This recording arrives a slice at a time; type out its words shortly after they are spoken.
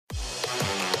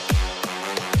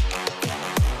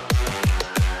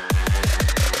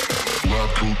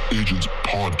Agents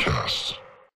Podcast.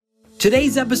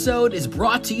 Today's episode is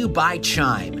brought to you by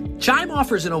Chime. Chime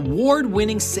offers an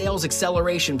award-winning sales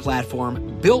acceleration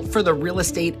platform built for the real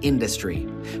estate industry.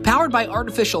 Powered by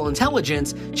artificial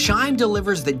intelligence, Chime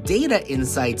delivers the data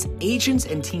insights agents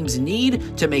and teams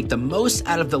need to make the most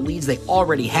out of the leads they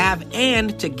already have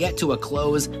and to get to a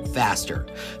close faster.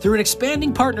 Through an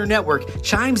expanding partner network,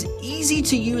 Chime's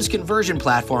easy-to-use conversion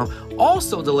platform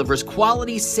also delivers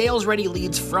quality sales-ready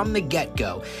leads from the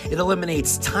get-go. It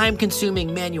eliminates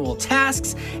time-consuming manual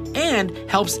tasks and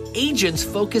helps agents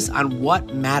focus on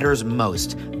what matters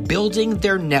most: building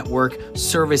their network,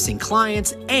 servicing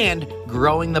clients, and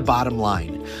growing the bottom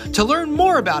line. To learn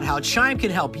more about how Chime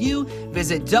can help you,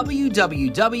 visit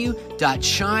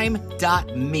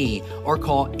www.chime.me or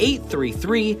call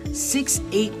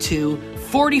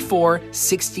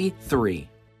 833-682-4463.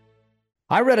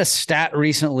 I read a stat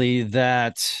recently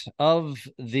that of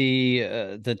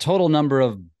the total number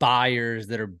of buyers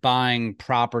that are buying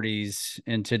properties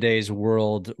in today's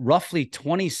world, roughly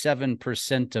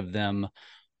 27% of them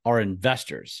are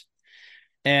investors.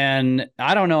 And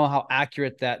I don't know how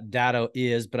accurate that data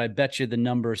is, but I bet you the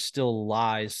number still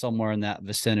lies somewhere in that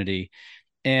vicinity.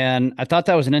 And I thought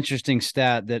that was an interesting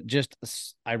stat that just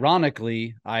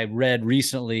ironically I read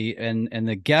recently, and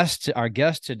our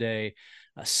guest today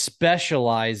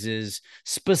specializes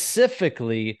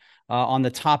specifically on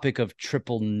the topic of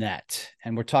triple net.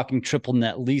 And we're talking triple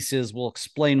net leases. We'll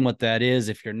explain what that is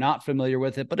if you're not familiar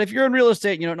with it. But if you're in real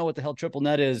estate and you don't know what the hell triple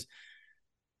net is,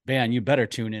 man, you better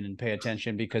tune in and pay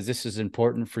attention because this is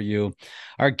important for you.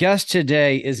 Our guest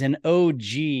today is an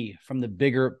OG from the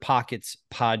Bigger Pockets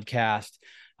podcast.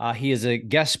 He is a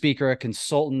guest speaker, a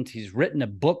consultant. He's written a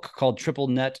book called Triple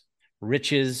Net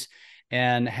Riches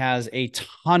and has a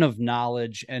ton of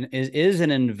knowledge and is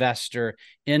an investor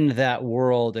in that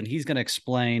world. And he's going to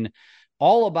explain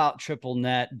all about triple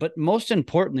net. But most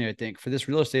importantly, I think for this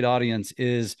real estate audience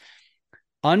is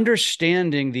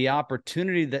understanding the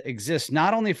opportunity that exists,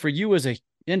 not only for you as an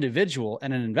individual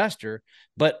and an investor,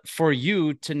 but for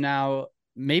you to now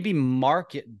maybe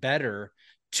market better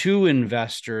to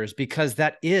investors, because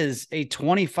that is a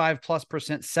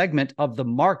 25+% segment of the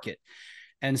market.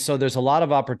 And so there's a lot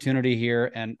of opportunity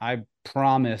here. And I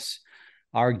promise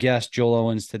our guest, Joel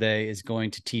Owens, today is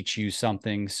going to teach you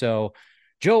something. So,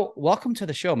 Joe, welcome to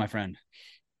the show, my friend.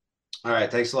 All right.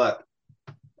 Thanks a lot.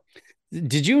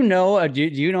 Did you know, do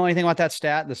you know anything about that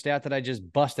stat, the stat that I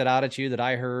just busted out at you that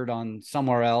I heard on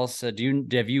somewhere else? Have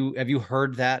you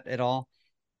heard that at all?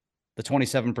 The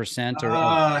 27%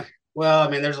 or? Well,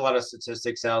 I mean, there's a lot of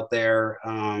statistics out there.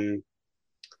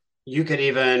 You could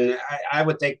even, I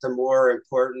would think the more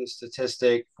important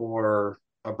statistic for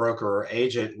a broker or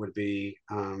agent would be,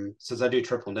 since I do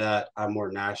triple net, I'm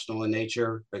more national in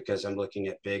nature because I'm looking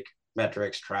at big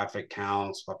metrics, traffic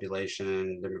counts,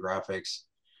 population, demographics.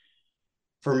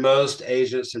 For most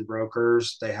agents and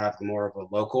brokers, they have more of a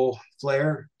local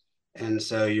flair. And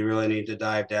so you really need to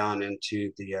dive down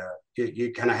into the,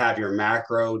 you kind of have your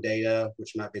macro data,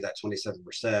 which might be that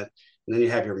 27%. And then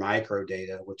you have your micro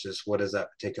data, which is what is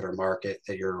that particular market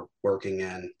that you're working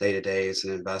in day to day as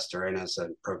an investor and as a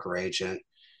broker agent.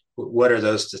 What are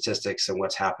those statistics and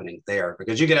what's happening there?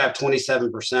 Because you could have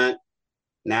 27%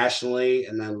 nationally,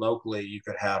 and then locally you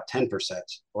could have 10%,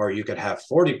 or you could have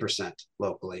 40%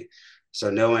 locally.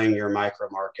 So knowing your micro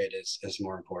market is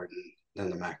more important than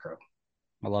the macro.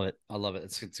 I love it. I love it.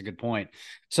 It's a good point.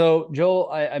 So, Joel,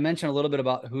 I mentioned a little bit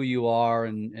about who you are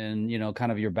and you know,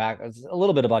 kind of a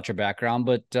little bit about your background,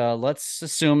 but let's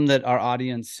assume that our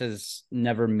audience has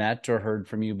never met or heard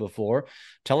from you before.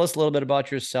 Tell us a little bit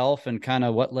about yourself and kind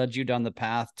of what led you down the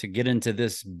path to get into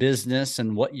this business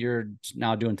and what you're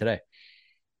now doing today.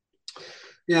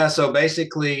 Yeah. So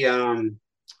basically, I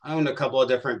owned a couple of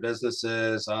different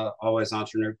businesses, always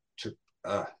entrepreneurial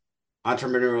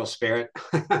spirit.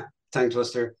 Tongue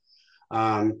twister.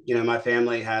 You know, my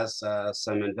family has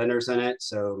some inventors in it.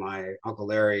 So my Uncle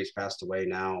Larry's passed away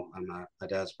now. I'm my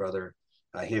dad's brother.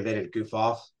 He invented Goof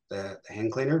Off, the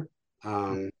hand cleaner.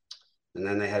 And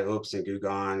then they had Oops and Goo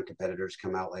Gone competitors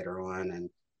come out later on. And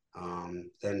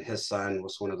then his son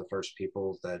was one of the first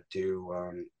people that do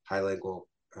high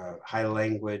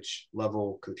language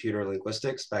level computer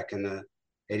linguistics back in the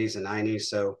 80s and 90s.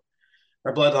 So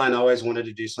our bloodline always wanted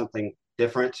to do something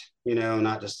different, you know,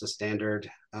 not just the standard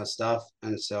stuff.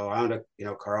 And so I owned a,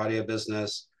 car audio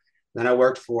business. Then I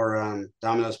worked for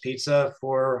Domino's Pizza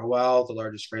for a while, the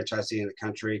largest franchisee in the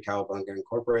country, Cowabunga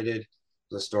Incorporated.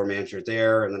 Was a store manager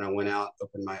there. And then I went out,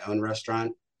 opened my own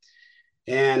restaurant.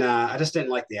 And I just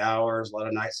didn't like the hours, a lot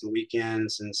of nights and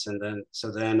weekends. And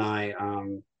so then I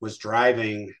was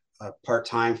driving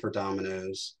part-time for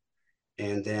Domino's.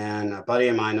 And then a buddy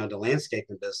of mine owned a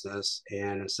landscaping business,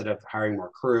 and instead of hiring more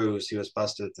crews, he was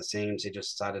busting at the seams. He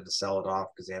just decided to sell it off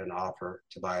because he had an offer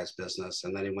to buy his business.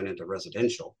 And then he went into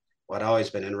residential. Well, I'd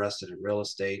always been interested in real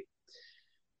estate.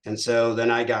 And so then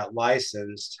I got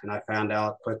licensed, and I found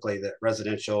out quickly that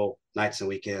residential nights and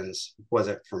weekends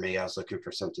wasn't for me. I was looking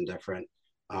for something different.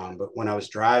 But when I was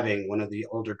driving, one of the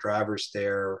older drivers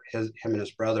there, him and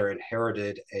his brother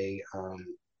inherited a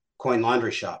coin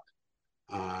laundry shop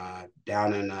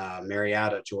down in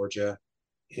Marietta, Georgia.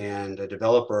 And a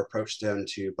developer approached them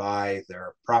to buy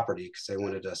their property because they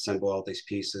wanted to assemble all these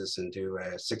pieces and do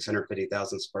a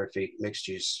 650,000 square feet mixed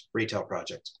use retail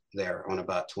project there on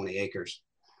about 20 acres.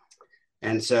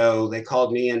 And so they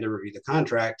called me in to review the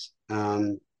contract.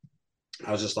 I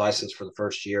was just licensed for the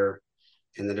first year.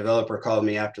 And the developer called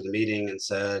me after the meeting and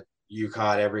said, "You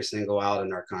caught every single out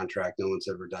in our contract. No one's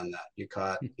ever done that. You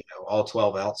caught, all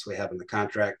 12 outs we have in the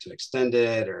contract to extend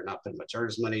it or not put much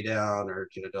earnest money down or,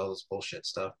 do all this bullshit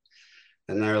stuff."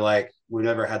 And they're like, "We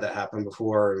never had that happen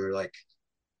before." And we're like,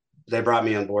 they brought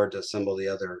me on board to assemble the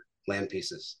other land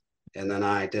pieces. And then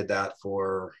I did that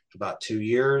for about 2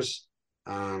 years.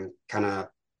 Kind of,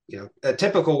 a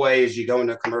typical way is you go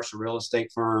into a commercial real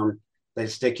estate firm, they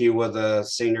stick you with a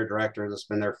senior director that's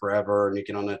been there forever, and you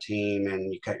get on a team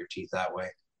and you cut your teeth that way.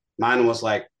 Mine was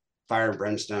like fire and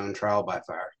brimstone, trial by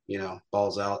fire,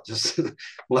 balls out, just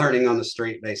learning on the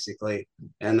street basically.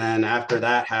 And then after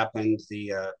that happened,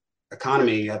 the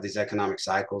economy, you have these economic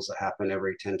cycles that happen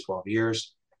every 10, 12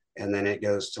 years. And then it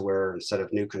goes to where instead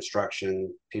of new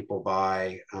construction, people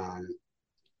buy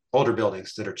older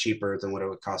buildings that are cheaper than what it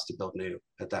would cost to build new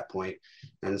at that point.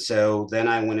 And so then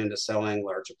I went into selling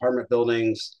large apartment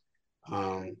buildings.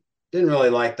 Didn't really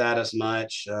like that as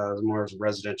much, more as a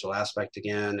residential aspect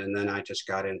again. And then I just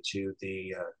got into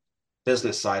the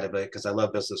business side of it because I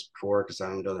love business before because I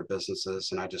owned other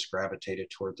businesses, and I just gravitated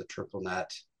toward the triple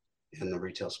net in the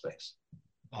retail space.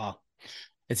 Wow.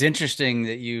 It's interesting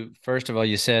that first of all,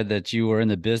 you said that you were in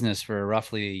the business for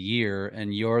roughly a year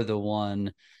and you're the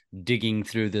one digging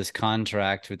through this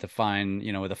contract with with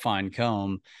a fine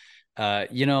comb.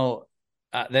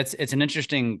 It's an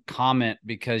interesting comment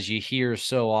because you hear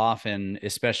so often,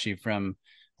 especially from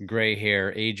gray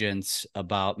hair agents,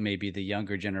 about maybe the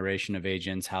younger generation of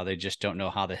agents, how they just don't know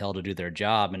how the hell to do their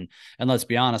job. And let's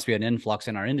be honest, we had an influx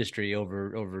in our industry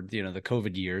over the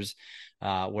COVID years,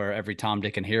 where every Tom,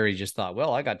 Dick, and Harry just thought,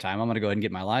 well, I got time, I'm going to go ahead and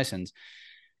get my license.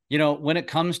 When it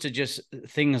comes to just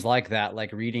things like that,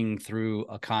 like reading through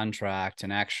a contract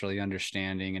and actually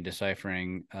understanding and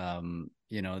deciphering,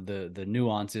 the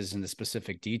nuances and the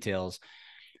specific details,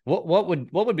 what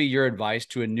would be your advice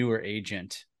to a newer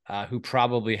agent who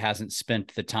probably hasn't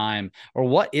spent the time, or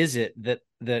what is it that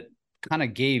kind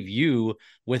of gave you,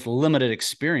 with limited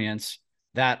experience,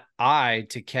 that eye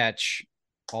to catch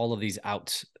all of these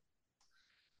outs?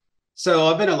 So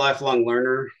I've been a lifelong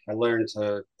learner. I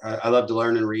love to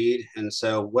learn and read. And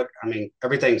so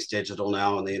everything's digital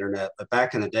now on the internet, but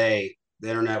back in the day, the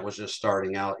internet was just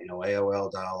starting out,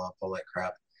 AOL, dial up, all that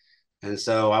crap. And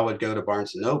so I would go to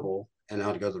Barnes and Noble and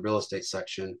I would go to the real estate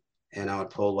section and I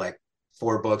would pull like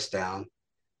 4 books down.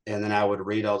 And then I would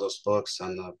read all those books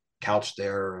on the couch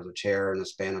there or the chair in the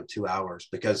span of 2 hours,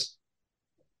 because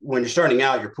when you're starting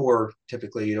out, you're poor.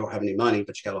 Typically you don't have any money,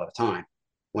 but you got a lot of time.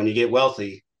 When you get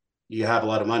wealthy, you have a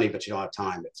lot of money, but you don't have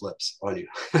time. It flips on you.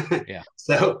 Yeah.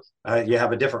 So you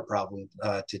have a different problem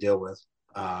to deal with,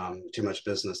 too much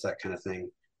business, that kind of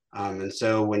thing. And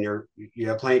so when you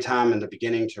have plenty of time in the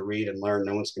beginning to read and learn,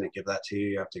 no one's going to give that to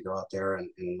you. You have to go out there and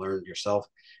learn yourself.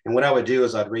 And what I would do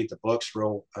is I'd read the books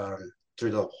through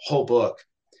the whole book.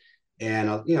 And,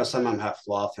 some of them have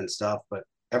fluff and stuff, but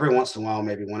every once in a while,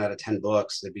 maybe 1 out of 10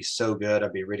 books, they'd be so good.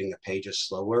 I'd be reading the pages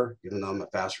slower, even though I'm a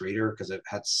fast reader, because it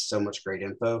had so much great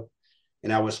info.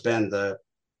 And I would spend the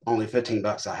only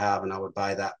 $15 I have, and I would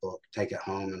buy that book, take it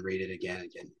home, and read it again and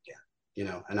again and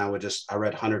again. And I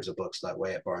read hundreds of books that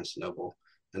way at Barnes and Noble.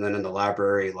 And then in the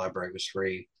library was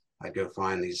free. I'd go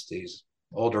find these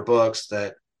older books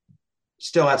that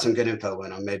still had some good info in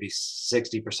them. Maybe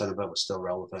 60% of it was still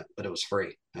relevant, but it was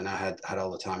free, and I had all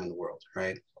the time in the world,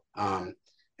 right?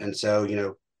 And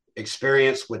so,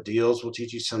 experience with deals will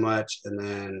teach you so much, and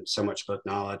then so much book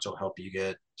knowledge will help you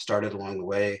get started along the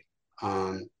way.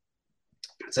 I'd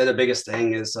say the biggest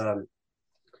thing is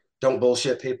don't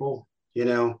bullshit people.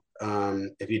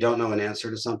 If you don't know an answer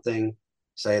to something,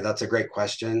 say, "That's a great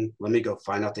question. Let me go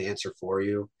find out the answer for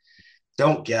you."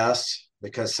 Don't guess,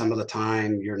 because some of the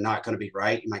time you're not going to be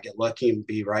right. You might get lucky and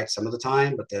be right some of the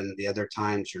time, but then the other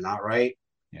times you're not right.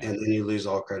 Yeah. And then you lose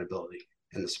all credibility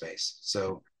in the space.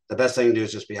 So the best thing to do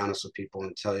is just be honest with people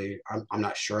and tell you, I'm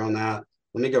not sure on that.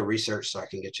 let me go research so I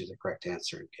can get you the correct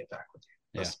answer and get back with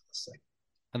you. That's Yeah. the best thing.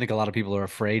 I think a lot of people are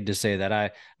afraid to say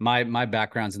that. My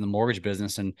background's in the mortgage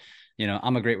business, and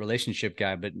I'm a great relationship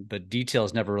guy, but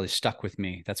details never really stuck with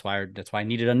me. That's why I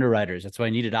needed underwriters. That's why I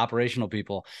needed operational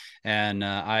people, and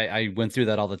I went through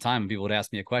that all the time. And people would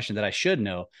ask me a question that I should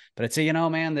know, but I'd say,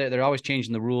 man, they're always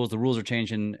changing the rules. The rules are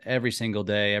changing every single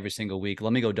day, every single week.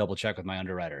 Let me go double check with my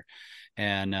underwriter,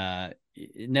 and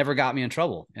it never got me in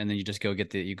trouble. And then you just go get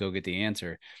the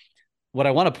answer. What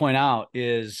I want to point out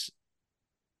is,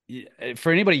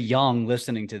 for anybody young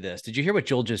listening to this, did you hear what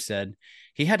Joel just said?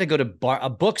 He had to go to a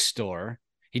bookstore.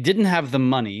 He didn't have the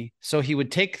money, so he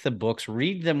would take the books,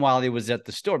 read them while he was at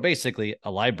the store, basically a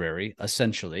library,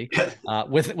 essentially,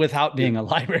 without being a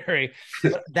library.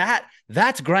 But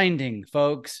that's grinding,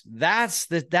 folks. That's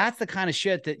the kind of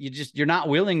shit that you're not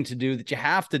willing to do, that you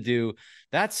have to do.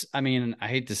 I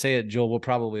hate to say it, Joel, we're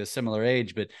probably a similar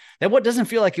age, but what doesn't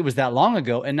feel like it was that long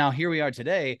ago. And now here we are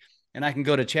today. And I can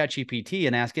go to ChatGPT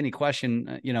and ask any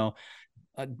question,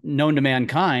 known to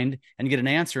mankind, and get an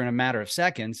answer in a matter of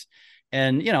seconds.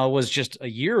 And, it was just a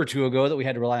year or two ago that we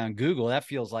had to rely on Google. That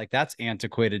feels like that's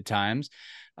antiquated times.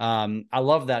 I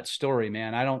love that story,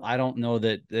 man. I don't know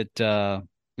that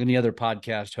any other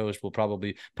podcast host will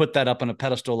probably put that up on a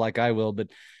pedestal like I will, but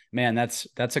man, that's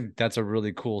a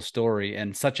really cool story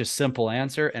and such a simple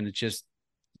answer. And you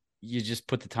just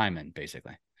put the time in,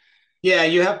 basically. Yeah,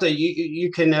 you have to.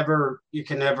 You can never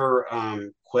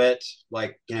quit.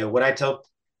 Like, what I tell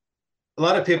a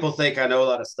lot of people, think I know a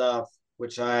lot of stuff,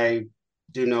 which I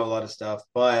do know a lot of stuff,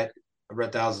 but I've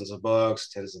read thousands of books,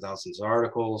 tens of thousands of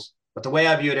articles. But the way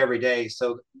I view it every day,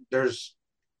 so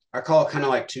I call it kind of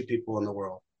like two people in the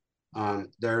world.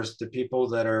 There's the people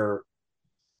that are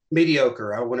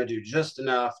mediocre. I want to do just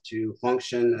enough to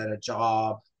function at a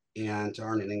job and to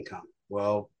earn an income.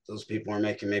 Well, those people are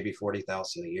making maybe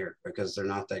 40,000 a year because they're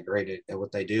not that great at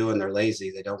what they do, and they're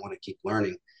lazy. They don't want to keep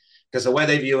learning, because the way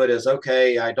they view it is,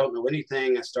 okay, I don't know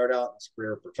anything. I start out in this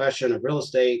career profession of real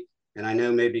estate, and I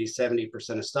know maybe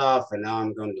 70% of stuff, and now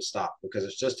I'm going to stop because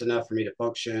it's just enough for me to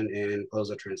function and close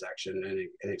a transaction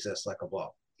and exist like a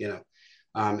blob,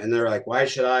 and they're like, why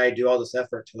should I do all this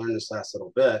effort to learn this last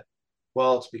little bit?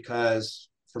 Well, it's because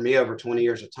for me, over 20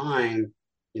 years of time,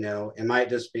 it might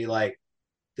just be like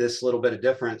this little bit of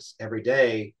difference every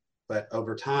day, but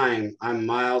over time, I'm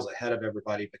miles ahead of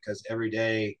everybody because every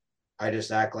day I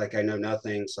just act like I know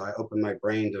nothing. So I open my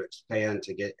brain to expand,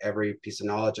 to get every piece of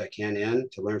knowledge I can in,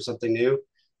 to learn something new.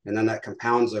 And then that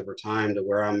compounds over time to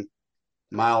where I'm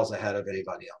miles ahead of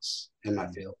anybody else in my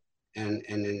field. And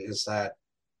it's that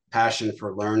passion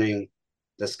for learning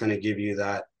that's going to give you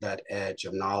that edge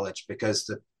of knowledge, because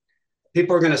the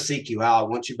people are going to seek you out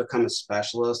once you become a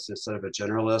specialist instead of a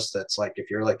generalist. That's like if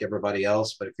you're like everybody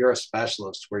else, but if you're a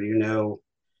specialist where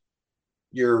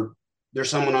there's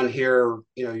someone on here,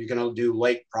 you're going to do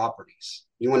lake properties.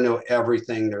 You want to know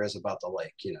everything there is about the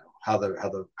lake, how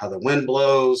the wind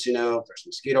blows, if there's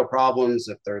mosquito problems,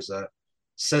 if there's a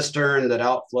cistern that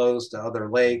outflows to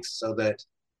other lakes so that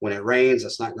when it rains,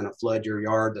 it's not going to flood your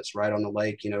yard that's right on the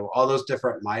lake, all those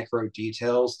different micro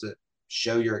details that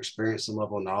show your experience and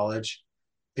level of knowledge.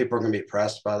 People are going to be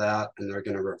pressed by that, and they're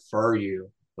going to refer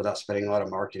you without spending a lot of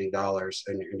marketing dollars,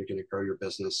 and you're going to grow your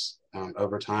business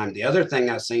over time. The other thing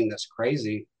I've seen that's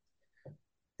crazy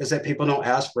is that people don't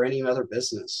ask for any other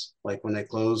business. Like when they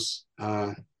close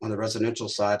on the residential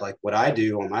side, like what I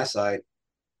do on my side,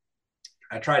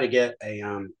 I try to get a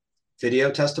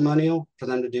video testimonial for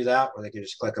them to do that, where they can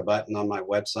just click a button on my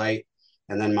website,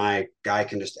 and then my guy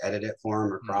can just edit it for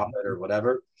them or crop it or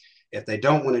whatever. If they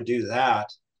don't want to do that,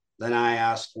 then I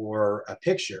ask for a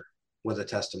picture with a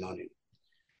testimonial.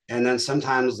 And then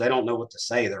sometimes they don't know what to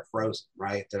say. They're frozen,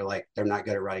 right? They're not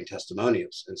good at writing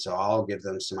testimonials. And so I'll give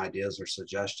them some ideas or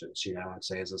suggestions, and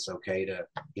say, is this okay to,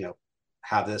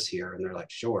 have this here? And they're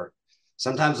like, sure.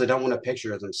 Sometimes they don't want a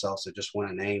picture of themselves. They just want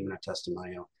a name and a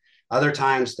testimonial. Other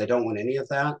times they don't want any of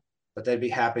that, but they'd be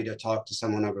happy to talk to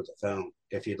someone over the phone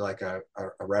if you'd like a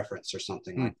reference or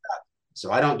something like that. So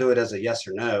I don't do it as a yes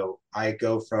or no. I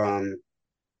go from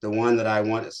the one that I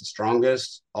want is the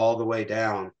strongest all the way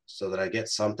down so that I get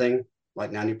something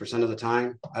like 90% of the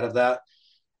time out of that.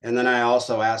 And then I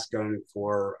also ask them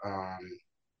for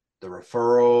the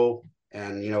referral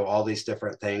and, all these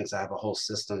different things. I have a whole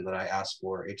system that I ask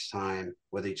for each time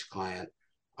with each client.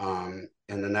 And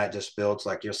then that just builds,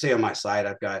 like you'll see on my site,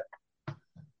 I've got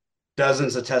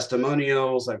dozens of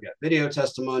testimonials. I've got video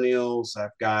testimonials.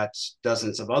 I've got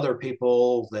dozens of other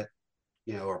people that,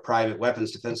 are private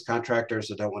weapons defense contractors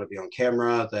that don't want to be on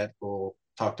camera, that will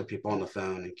talk to people on the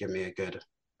phone and give me a good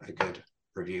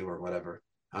review or whatever.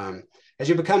 As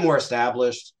you become more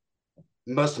established,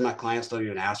 most of my clients don't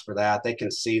even ask for that. They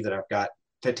can see that I've got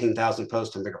 15,000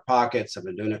 posts on Bigger Pockets. I've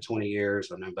been doing it 20 years.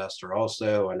 I'm an investor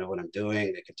also. I know what I'm doing.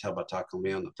 They can tell by talking to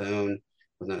me on the phone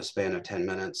within a span of 10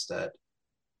 minutes that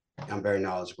I'm very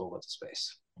knowledgeable with the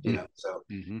space. So,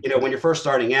 when you're first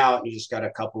starting out and you just got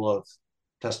a couple of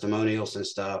testimonials and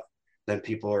stuff, then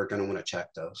people are going to want to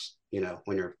check those,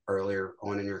 when you're earlier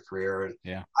on in your career.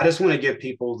 And I just want to give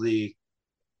people the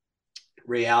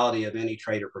reality of any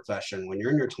trade or profession. When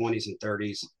you're in your 20s and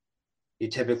 30s, you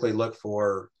typically look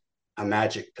for a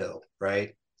magic pill,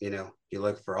 right? You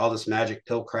look for all this magic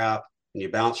pill crap and you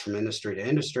bounce from industry to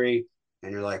industry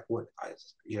and you're like, what,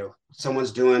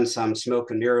 someone's doing some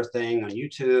smoke and mirror thing on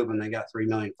YouTube and they got 3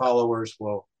 million followers.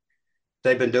 Well,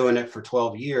 they've been doing it for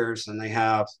 12 years and they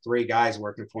have 3 guys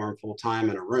working for them full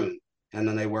time in a room. And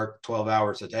then they work 12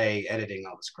 hours a day editing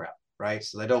all this crap, right?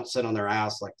 So they don't sit on their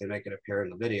ass like they make it appear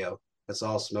in the video. It's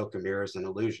all smoke and mirrors and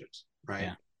illusions, right?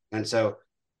 Yeah. And so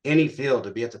any field,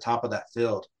 to be at the top of that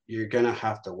field, you're going to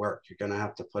have to work. You're going to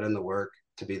have to put in the work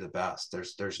to be the best.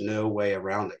 There's no way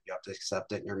around it. You have to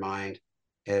accept it in your mind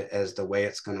as the way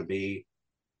it's going to be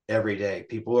every day.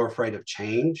 People are afraid of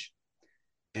change.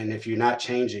 And if you're not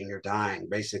changing, you're dying.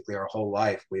 Basically, our whole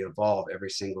life, we evolve every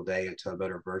single day into a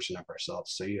better version of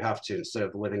ourselves. So you have to, instead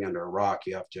of living under a rock,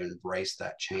 you have to embrace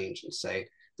that change and say,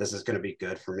 this is going to be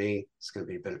good for me. It's going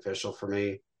to be beneficial for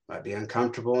me. Might be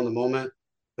uncomfortable in the moment,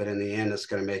 but in the end, it's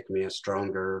going to make me a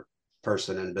stronger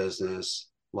person in business,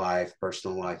 life,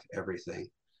 personal life, everything.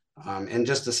 And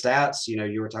just the stats,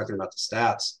 you were talking about the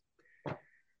stats.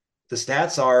 The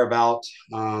stats are about,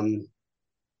 in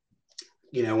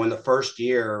the first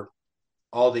year,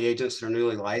 all the agents that are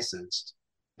newly licensed,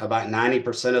 about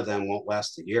 90% of them won't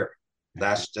last a year.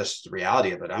 That's just the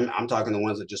reality of it. I'm talking the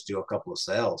ones that just do a couple of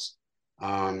sales.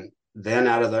 Then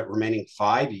out of the remaining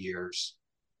 5 years,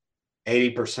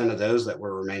 80% of those that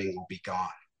were remaining will be gone,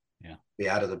 be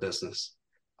out of the business.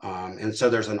 And so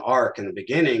there's an arc. In the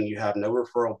beginning, you have no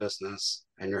referral business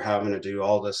and you're having to do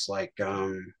all this like,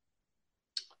 going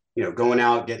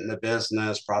out, getting the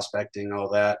business, prospecting, all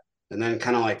that. And then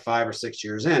kind of like 5 or 6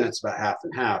 years in, it's about half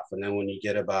and half. And then when you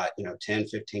get about, 10,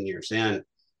 15 years in,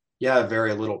 you have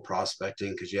very little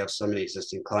prospecting because you have so many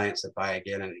existing clients that buy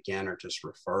again and again or just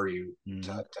refer you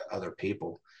to other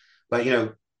people. But,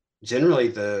 generally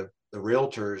the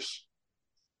realtors,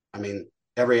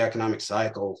 every economic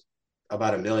cycle,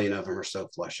 about 1 million of them or so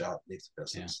flush out leave the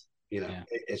business.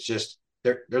 It's just,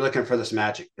 they're looking for this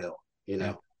magic pill,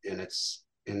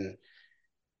 and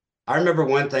I remember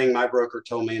one thing my broker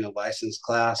told me in a license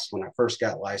class when I first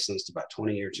got licensed about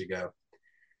 20 years ago.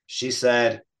 She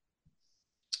said,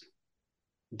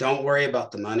 don't worry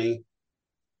about the money,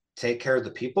 take care of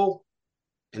the people,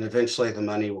 and eventually the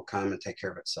money will come and take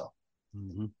care of itself.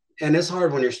 And it's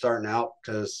hard when you're starting out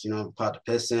because, pot to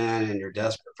piss in and you're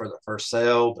desperate for the first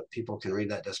sale, but people can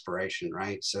read that desperation,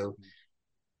 right? So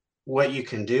what you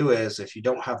can do is, if you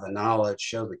don't have the knowledge,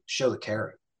 show the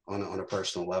carrot on a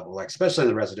personal level, like especially in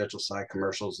the residential side.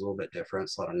 Commercial is a little bit different.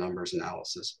 It's a lot of numbers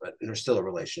analysis, but there's still a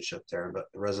relationship there. But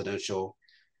the residential,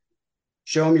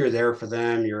 show them you're there for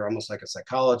them. You're almost like a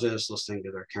psychologist listening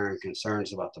to their care and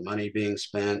concerns about the money being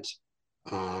spent,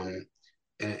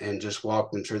 and just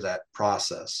walk them through that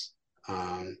process.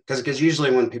 Because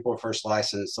usually when people are first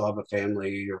licensed, they'll have a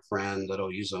family or friend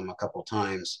that'll use them a couple of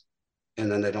times, and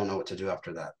then they don't know what to do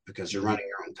after that because you're running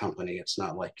your own company. It's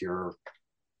not like you're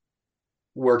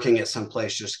working at some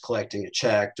place just collecting a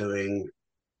check, doing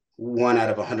 1 out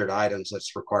of 100 items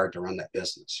that's required to run that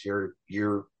business.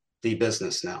 You're the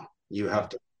business now. You have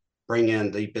to bring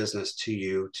in the business to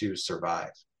you to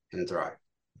survive and thrive.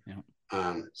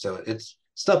 So it's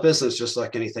tough business just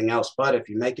like anything else. But if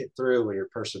you make it through and you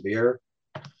persevere,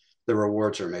 the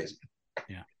rewards are amazing.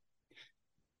 Yeah.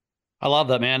 I love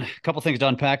that, man. A couple things to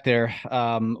unpack there.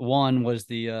 One was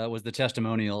the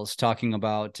testimonials, talking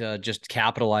about just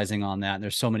capitalizing on that. And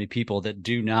there's so many people that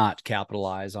do not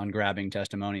capitalize on grabbing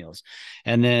testimonials.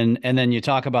 And then you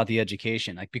talk about the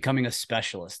education, like becoming a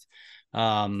specialist.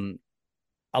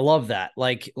 I love that.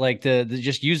 Like the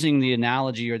just using the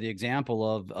analogy or the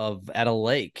example of at a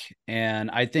lake.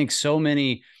 And I think so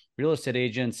many real estate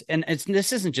agents, and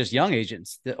this isn't just young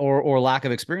agents or lack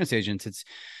of experienced agents.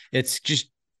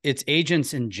 It's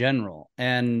agents in general,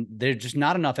 and there's just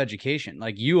not enough education.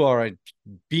 Like you are a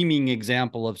beaming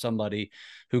example of somebody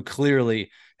who clearly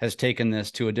has taken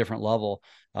this to a different level.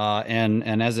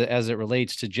 And as it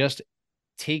relates to just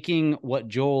taking what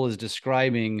Joel is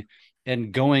describing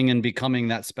and going and becoming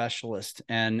that specialist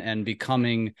and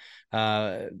becoming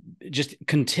just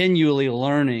continually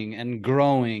learning and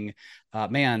growing,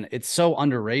 man, it's so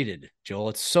underrated, Joel.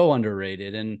 It's so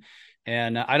underrated. And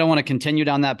And I don't want to continue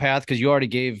down that path because you already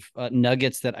gave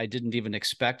nuggets that I didn't even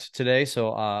expect today.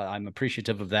 So I'm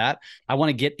appreciative of that. I want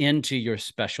to get into your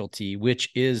specialty, which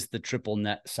is the triple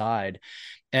net side.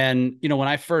 And, when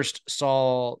I first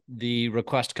saw the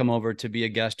request come over to be a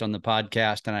guest on the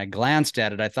podcast and I glanced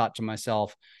at it, I thought to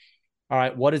myself, all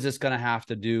right, what is this going to have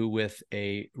to do with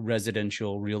a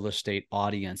residential real estate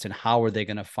audience and how are they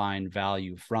going to find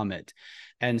value from it?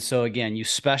 And so, again, you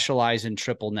specialize in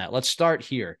triple net. Let's start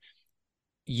here.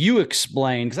 You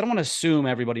explain, because I don't want to assume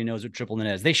everybody knows what triple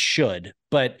net is. They should,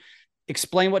 but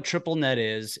explain what triple net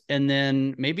is and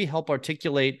then maybe help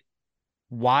articulate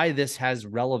why this has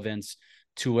relevance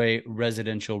to a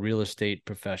residential real estate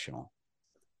professional.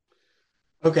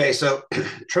 Okay, so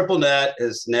triple net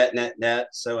is net, net, net.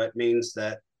 So it means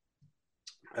that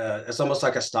it's almost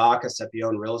like a stock, except you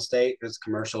own real estate. It's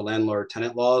commercial landlord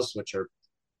tenant laws, which are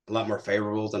a lot more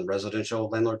favorable than residential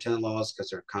landlord tenant laws because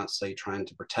they're constantly trying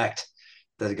to protect,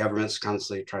 the government's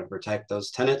constantly trying to protect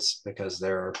those tenants because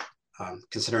they're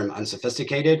considered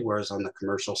unsophisticated, whereas on the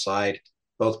commercial side,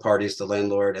 both parties, the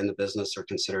landlord and the business, are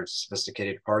considered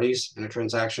sophisticated parties in a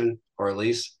transaction or a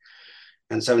lease.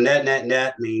 And so net, net,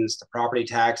 net means the property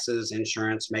taxes,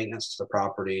 insurance, maintenance to the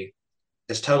property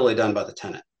is totally done by the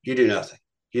tenant. You do nothing.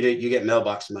 You get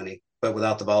mailbox money, but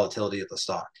without the volatility of the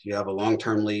stock. You have a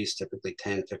long-term lease, typically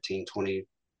 10, 15, 20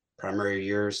 primary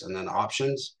years, and then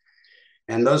options.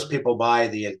 And those people buy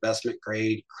the investment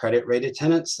grade credit rated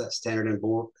tenants, that Standard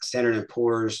and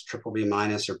Poor's triple B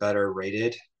minus or better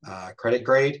rated credit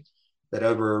grade, that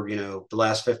over the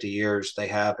last 50 years, they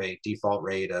have a default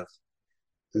rate of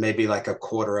maybe like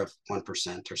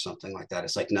 0.25% or something like that.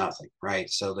 It's like nothing, right?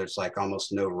 So there's like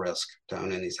almost no risk to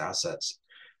owning these assets.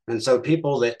 And so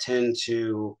people that tend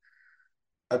to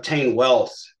obtain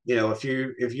wealth, if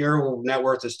your net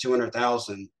worth is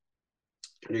 200,000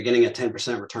 and you're getting a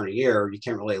 10% return a year, you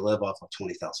can't really live off of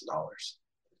 $20,000.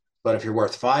 But if you're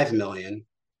worth 5 million,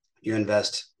 you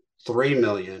invest 3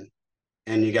 million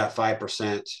and you got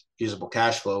 5% usable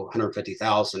cash flow,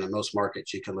 150,000. In most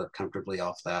markets, you can live comfortably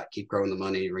off that, keep growing the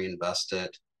money, reinvest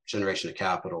it, generation of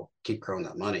capital, keep growing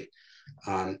that money.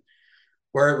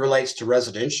 Where it relates to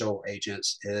residential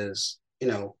agents is,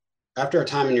 after a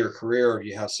time in your career,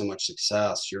 you have so much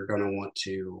success, you're going to want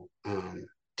to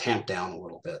tamp down a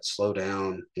little bit, slow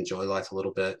down, enjoy life a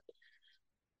little bit.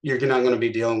 You're not going to be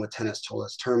dealing with tenants,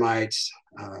 toilets, termites.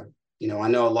 I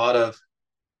know a lot of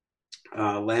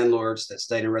landlords that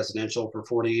stayed in residential for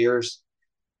 40 years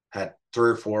had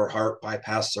 3 or 4 heart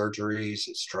bypass surgeries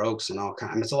and strokes and all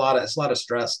kinds. It's a lot of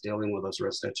stress dealing with those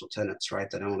residential tenants, right?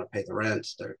 They don't want to pay the rent.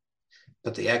 They're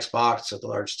put the Xbox or the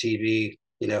large TV.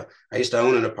 I used to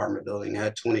own an apartment building, I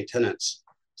had 20 tenants.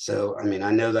 So,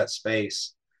 I know that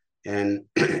space, and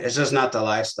it's just not the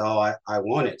lifestyle I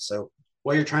wanted. So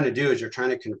what you're trying to do is you're trying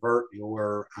to convert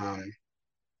your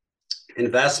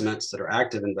investments that are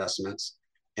active investments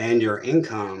and your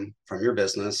income from your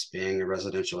business, being a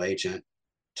residential agent,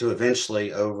 to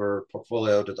eventually over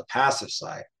portfolio to the passive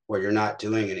side where you're not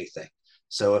doing anything.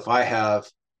 So if I have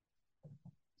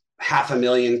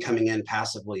 $500,000 coming in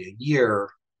passively a year,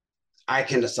 I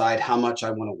can decide how much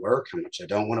I want to work, how much I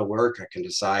don't want to work. I can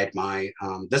decide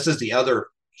this is the other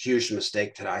huge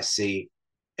mistake that I see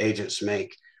agents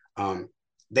make.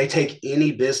 They take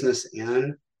any business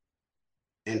in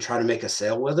and try to make a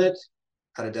sale with it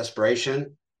out of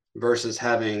desperation versus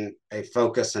having a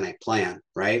focus and a plan,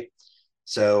 right?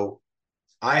 So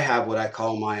I have what I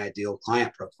call my ideal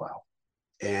client profile,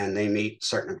 and they meet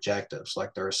certain objectives.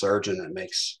 Like they're a surgeon that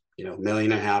makes $1.5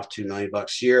 million, $2 million a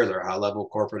year. They're a high level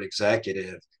corporate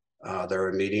executive. They're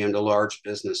a medium to large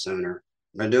business owner.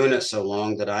 I've been doing it so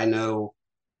long that I know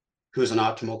who's an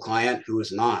optimal client, who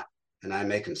is not. And I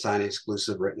make them sign an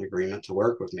exclusive written agreement to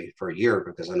work with me for a year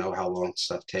because I know how long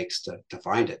stuff takes to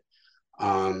find it.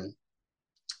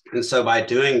 And so by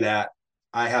doing that,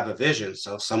 I have a vision.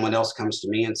 So if someone else comes to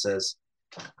me and says,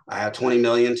 I have 20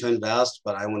 million to invest,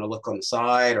 but I want to look on the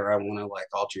side, or I want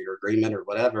to alter your agreement or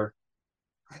whatever,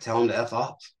 I tell them to F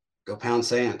off, go pound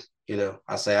sand.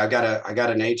 I say, I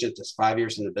got an agent that's 5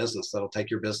 years in the business that'll take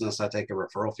your business. I take a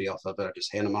referral fee off of it. I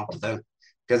just hand them off to them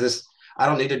because I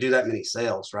don't need to do that many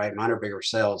sales, right? Mine are bigger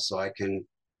sales. So I can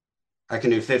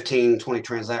do 15, 20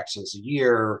 transactions a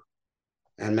year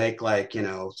and make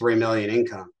 3 million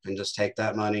income and just take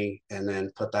that money and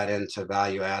then put that into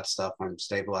value add stuff. I'm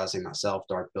stabilizing myself,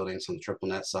 dark buildings on the triple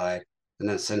net side, and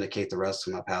then syndicate the rest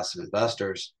to my passive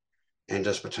investors. And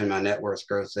just between my net worth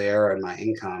growth there and my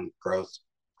income growth,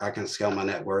 I can scale my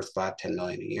net worth 5, 10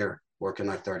 million a year,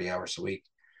 working 30 hours a week.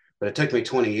 But it took me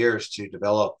 20 years to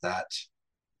develop that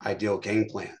ideal game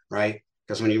plan, right?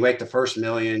 Because when you make the first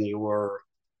million, you're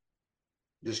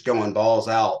just going balls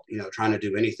out, trying to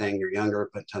do anything. You're younger,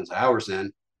 putting tons of hours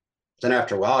in. Then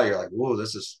after a while, you're like, whoa,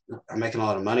 I'm making a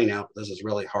lot of money now, but this is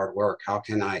really hard work. How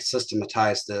can I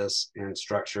systematize this and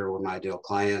structure with my ideal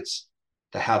clients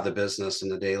to have the business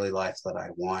and the daily life that I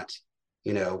want,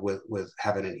 with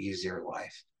having an easier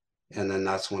life? And then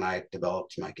that's when I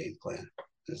developed my game plan.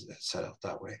 It's set out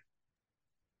that way.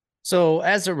 So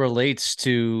as it relates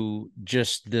to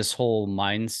just this whole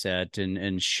mindset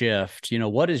and shift,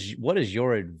 what is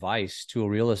your advice to a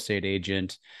real estate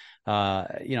agent,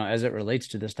 as it relates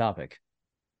to this topic?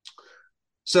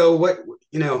 So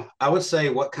I would say,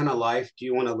 what kind of life do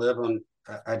you want to live on,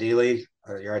 ideally,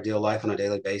 or your ideal life on a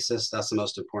daily basis? That's the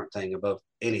most important thing above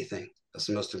anything. That's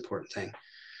the most important thing.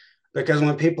 Because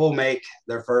when people make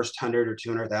their first 100 or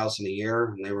 200,000 a year,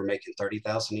 and they were making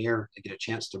 30,000 a year, they get a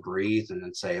chance to breathe and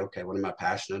then say, okay, what am I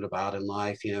passionate about in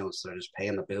life? Instead of just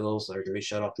paying the bills that are going to be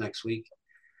shut off next week.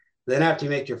 Then after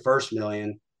you make your first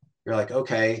million, you're like,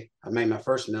 okay, I made my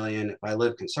first million. If I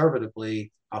live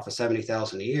conservatively off of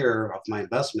 70,000 a year off my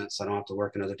investments, I don't have to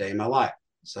work another day in my life.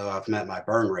 So I've met my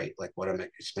burn rate, like what I'm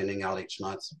spending out each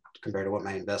month compared to what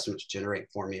my investments generate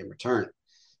for me in return.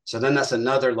 So then that's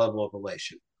another level of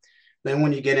elation. Then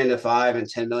when you get into 5 and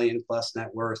 10 million plus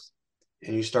net worth,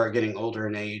 and you start getting older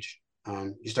in age,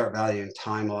 you start valuing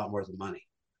time a lot more than money,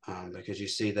 because you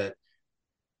see that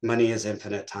money is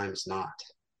infinite, time is not,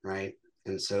 right?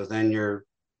 And so then you're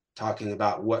talking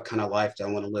about, what kind of life do I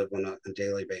want to live on a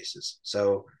daily basis?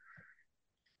 So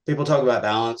people talk about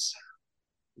balance.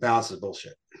 Balance is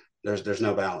bullshit. There's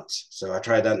no balance. So I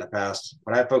tried that in the past.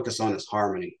 What I focus on is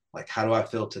harmony. Like, how do I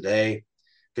feel today?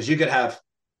 Because you could have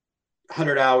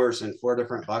 100 hours in 4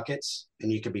 different buckets, and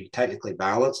you could be technically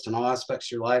balanced in all aspects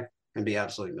of your life and be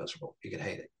absolutely miserable. You could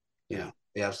hate it,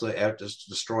 be absolutely, just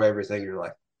destroy everything in your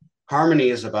life. Harmony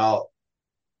is about,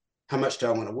 how much do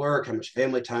I want to work? How much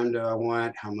family time do I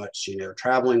want? How much,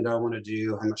 traveling do I want to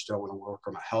do? How much do I want to work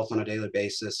on my health on a daily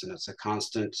basis? And it's a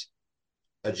constant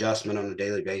adjustment on a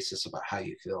daily basis about how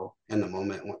you feel in the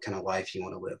moment, what kind of life you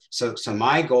want to live. So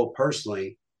my goal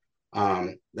personally,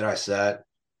 that I set,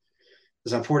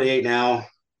 is I'm 48 now.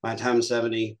 By the time I'm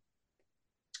 70,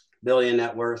 billion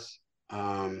net worth,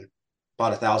 bought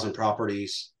 1,000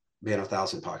 properties, being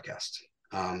 1,000 podcasts.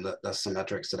 That's the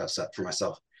metrics that I've set for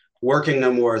myself. Working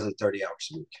no more than 30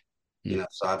 hours a week.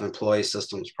 So I have employees,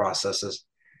 systems, processes,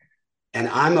 and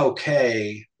I'm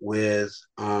okay with,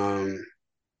 by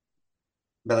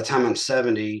the time I'm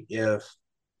 70, if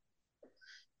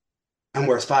I'm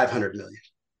worth 500 million,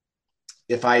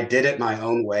 if I did it my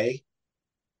own way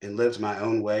and lived my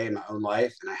own way, my own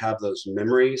life, and I have those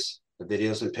memories, the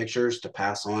videos and pictures to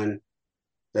pass on,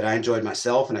 that I enjoyed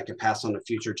myself, and I can pass on to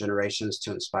future generations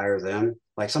to inspire them.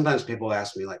 Like, sometimes people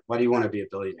ask me, like, why do you want to be a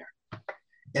billionaire?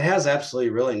 It has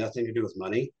absolutely really nothing to do with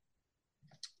money.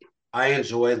 I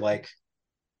enjoy, like,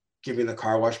 giving the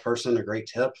car wash person a great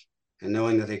tip and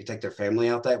knowing that they can take their family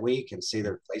out that week and see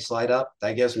their face light up.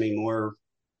 That gives me more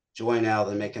joy now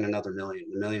than making another million.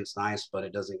 The million's nice, but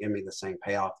it doesn't give me the same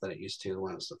payoff that it used to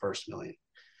when it was the first million.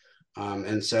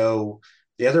 And so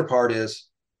the other part is,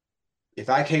 if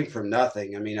I came from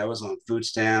nothing, I mean, I was on food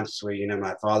stamps.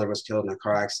 My father was killed in a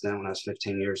car accident when I was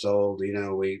 15 years old.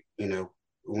 We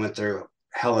went through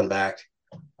hell and back.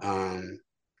 And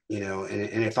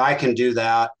if I can do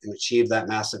that and achieve that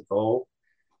massive goal,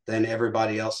 then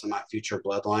everybody else in my future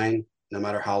bloodline, no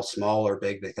matter how small or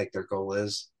big they think their goal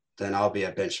is, then I'll be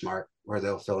a benchmark where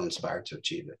they'll feel inspired to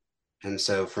achieve it. And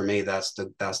so for me, that's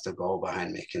the goal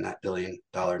behind making that $1 billion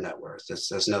net worth.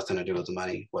 There's nothing to do with the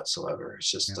money whatsoever.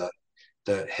 It's just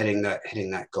the hitting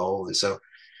that goal. And so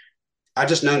I've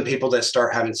just known people that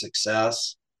start having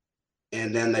success,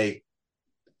 and then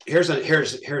here's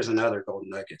another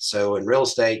golden nugget. So in real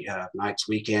estate, you have nights,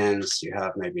 weekends, you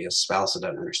have maybe a spouse that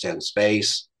doesn't understand the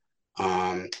space.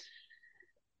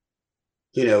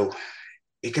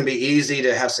 It can be easy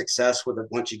to have success with it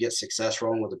once you get success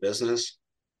rolling with a business.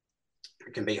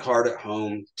 It can be hard at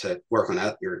home to work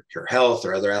on your health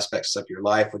or other aspects of your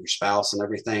life with your spouse and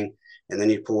everything. And then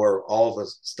you pour all the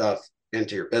stuff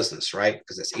into your business, right?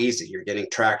 Because it's easy. You're getting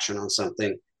traction on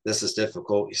something. This is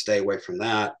difficult. You stay away from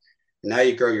that. And now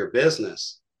you grow your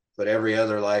business, but every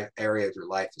other area of your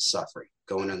life is suffering,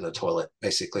 going in the toilet.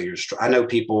 Basically, I know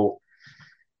people,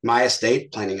 my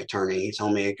estate planning attorney, he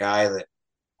told me a guy that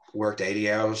worked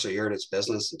 80 hours a year at his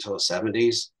business until his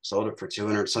 70s, sold it for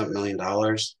 $200-something million,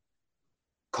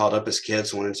 called up his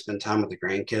kids, wanted to spend time with the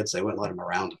grandkids. They wouldn't let him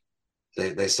around them.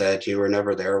 They said, you were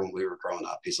never there when we were growing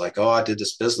up. He's like, oh, I did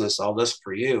this business, all this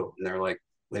for you. And they're like,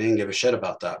 we didn't give a shit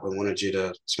about that. We wanted you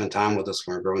to spend time with us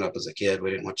when we were growing up as a kid. We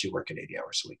didn't want you working 80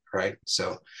 hours a week, right?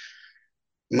 So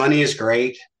money is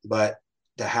great, but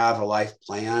to have a life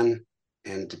plan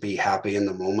and to be happy in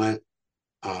the moment,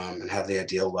 and have the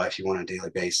ideal life you want on a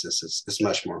daily basis is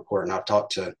much more important. I've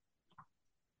talked to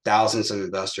thousands of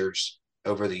investors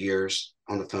over the years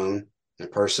on the phone, in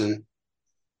person,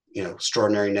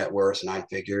 extraordinary net worth, 9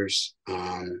 figures,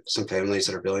 some families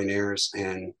that are billionaires,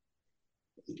 and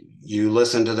you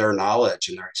listen to their knowledge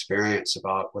and their experience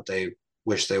about what they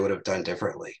wish they would have done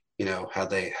differently, how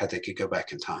they could go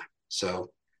back in time.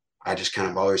 So I just kind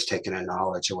of always taken a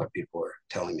knowledge of what people are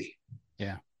telling me.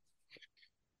 Yeah,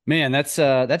 man,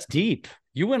 that's deep.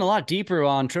 You went a lot deeper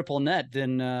on triple net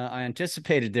than I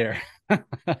anticipated there.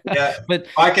 Yeah, but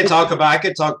I could talk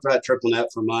about triple net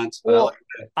for months. But well,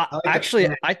 actually,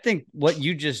 I think what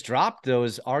you just dropped though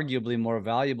is arguably more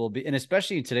valuable, and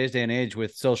especially in today's day and age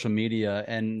with social media,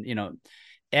 and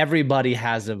everybody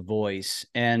has a voice,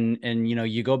 and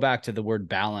you go back to the word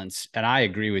balance, and I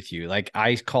agree with you. Like,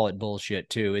 I call it bullshit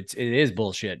too. It is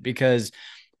bullshit, because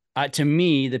to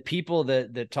me, the people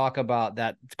that talk about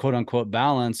that quote unquote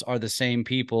balance are the same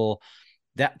people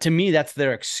that, to me, that's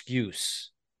their excuse.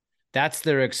 That's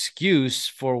their excuse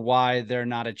for why they're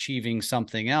not achieving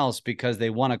something else, because they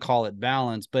want to call it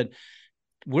balance. But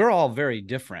we're all very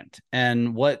different.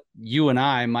 And what you and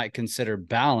I might consider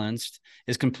balanced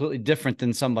is completely different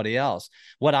than somebody else.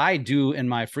 What I do in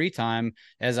my free time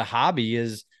as a hobby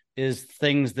is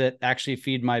things that actually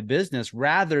feed my business,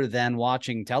 rather than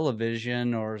watching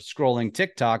television or scrolling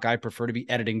TikTok. I prefer to be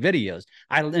editing videos.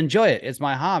 I enjoy it. It's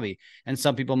my hobby. And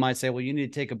some people might say, well, you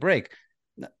need to take a break.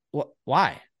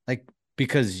 Why? Like,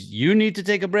 because you need to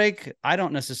take a break? I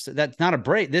don't necessarily, that's not a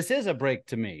break. This is a break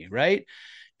to me. Right.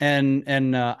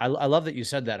 And I love that you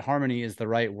said that. Harmony is the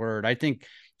right word. I think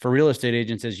for real estate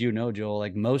agents, as you know, Joel,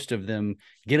 like, most of them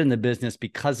get in the business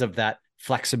because of that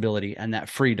flexibility and that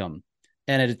freedom.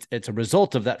 And it's a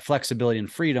result of that flexibility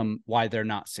and freedom why they're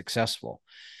not successful.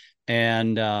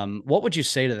 And what would you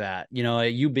say to that?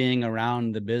 You being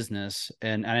around the business,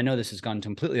 and I know this has gone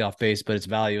completely off base, but it's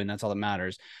value, and that's all that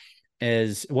matters.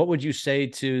 Is what would you say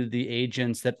to the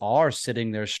agents that are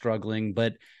sitting there struggling,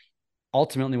 but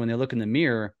ultimately when they look in the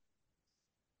mirror,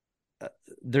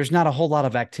 there's not a whole lot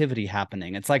of activity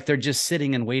happening? It's like they're just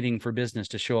sitting and waiting for business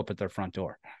to show up at their front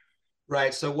door.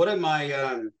 Right. So one of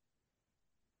my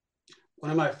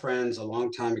friends a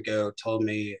long time ago told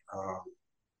me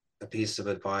a piece of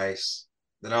advice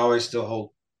that I always still hold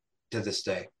to this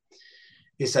day.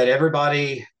 He said,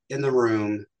 everybody in the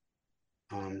room,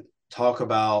 talk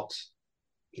about,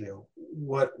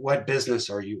 what business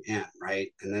are you in,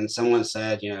 right? And then someone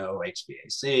said,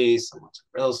 HVAC, someone's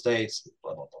in real estate,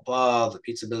 blah, blah, blah, blah, the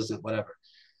pizza business, whatever.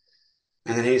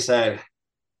 And then he said,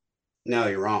 no,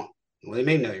 you're wrong. What do you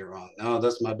mean, no, you're wrong? No,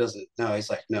 that's my business. No, he's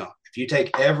like, no. If you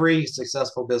take every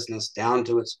successful business down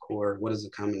to its core, what is the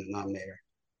common denominator?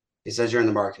 He says, you're in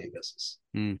the marketing business.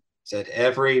 He said,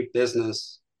 every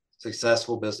business,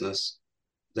 successful business,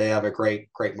 they have a great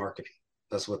marketing.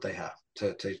 That's what they have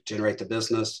to generate the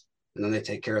business, and then they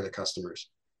take care of the customers.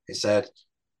 He said,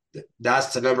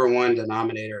 that's the number one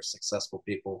denominator of successful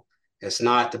people. It's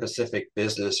not the specific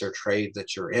business or trade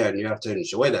that you're in. You have to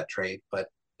enjoy that trade, but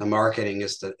the marketing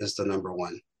is the number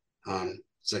one.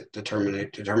 It's a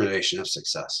determination of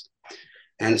success.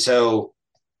 And so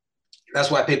that's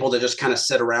why people that just kind of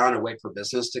sit around and wait for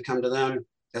business to come to them,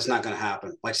 that's not going to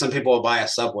happen. Like, some people will buy a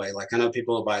Subway. Like, I know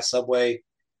people will buy a Subway,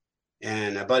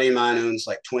 and a buddy of mine owns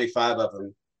like 25 of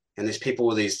them. And these people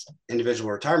with these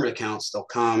individual retirement accounts, they'll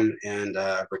come and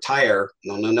retire.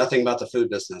 And they'll know nothing about the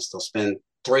food business. They'll spend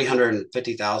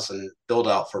 $350,000 build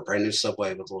out for a brand new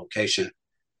Subway with a location.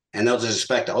 And they'll just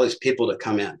expect all these people to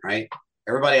come in, right?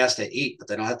 Everybody has to eat, but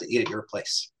they don't have to eat at your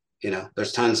place.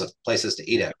 There's tons of places to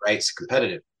eat at, right? It's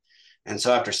competitive. And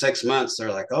so after 6 months,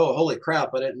 they're like, oh, holy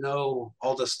crap, I didn't know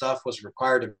all this stuff was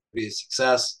required to be a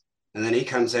success. And then he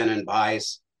comes in and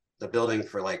buys the building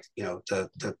for like,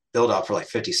 the build out for like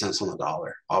 50 cents on the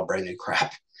dollar, all brand new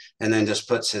crap. And then just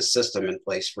puts his system in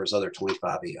place for his other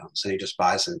 25 he owns. And he just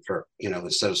buys them for,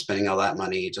 instead of spending all that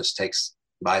money, he just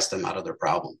buys them out of their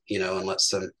problem, and lets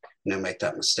them, make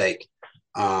that mistake.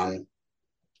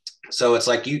 So it's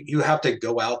like, you have to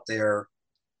go out there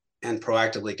and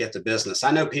proactively get the business.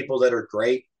 I know people that are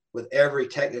great with every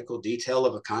technical detail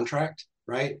of a contract,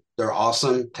 right? They're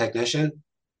awesome technician,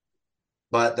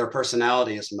 but their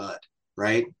personality is mud,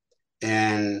 right?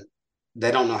 And they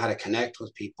don't know how to connect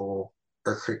with people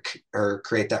or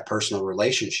create that personal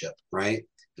relationship, right?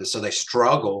 And so they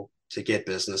struggle to get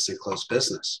business and close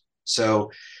business.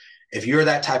 So if you're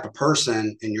that type of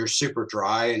person and you're super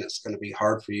dry and it's going to be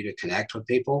hard for you to connect with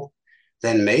people,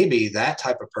 then maybe that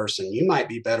type of person, you might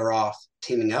be better off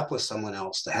teaming up with someone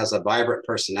else that has a vibrant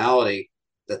personality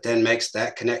that then makes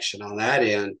that connection on that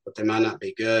end, but they might not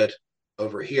be good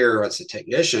over here as a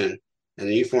technician. And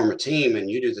then you form a team and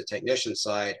you do the technician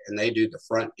side and they do the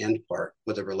front end part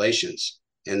with the relations.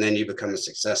 And then you become a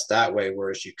success that way,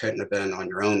 whereas you couldn't have been on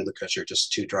your own because you're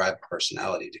just too dry of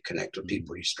personality to connect with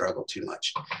people. You struggle too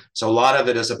much. So a lot of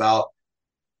it is about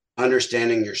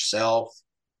understanding yourself,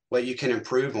 what you can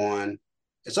improve on.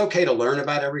 It's okay to learn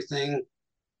about everything,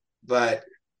 but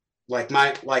like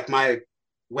my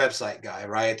website guy,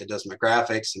 right, that does my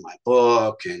graphics and my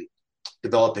book and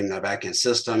developing my backend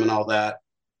system and all that,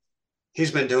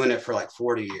 he's been doing it for like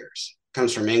 40 years.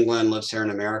 Comes from England, lives here in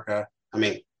America. I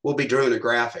mean, we'll be doing a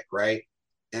graphic, right?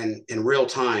 And in real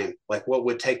time, like what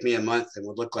would take me a month and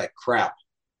would look like crap,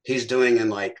 he's doing in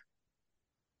like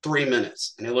 3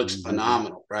 minutes, and it looks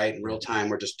phenomenal, right? In real time,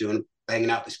 we're just banging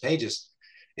out these pages,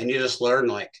 and you just learn,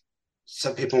 like,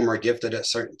 some people are more gifted at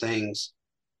certain things.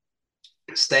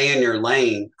 Stay in your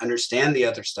lane, understand the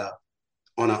other stuff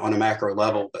on a macro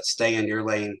level, but stay in your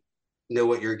lane, know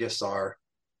what your gifts are,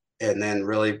 and then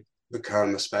really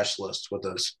become a specialist with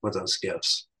those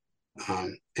gifts.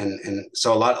 And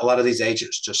so a lot of these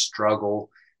agents just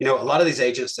struggle. A lot of these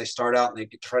agents, they start out and they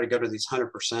try to go to these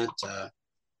 100%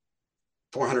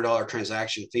 $400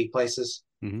 transaction fee places.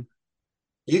 Mm-hmm.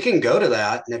 You can go to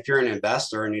that, and if you're an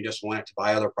investor and you just want it to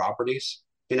buy other properties,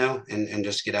 and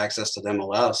just get access to the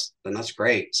MLS, then that's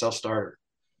great, self-starter.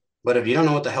 But if you don't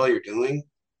know what the hell you're doing,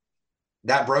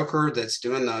 that broker that's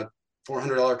doing the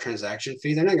 $400 transaction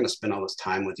fee, they're not going to spend all this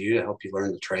time with you to help you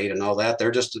learn the trade and all that.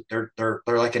 They're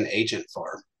like an agent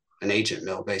farm, an agent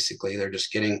mill, basically. They're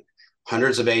just getting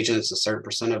hundreds of agents. A certain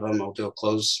percent of them will do a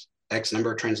close X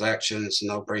number of transactions, and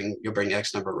you'll bring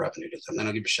X number of revenue to them. They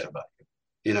don't give a shit about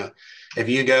you. If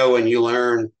you go and you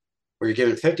learn where you're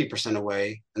giving 50%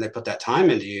 away and they put that time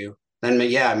into you, then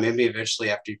maybe eventually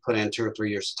after you put in 2 or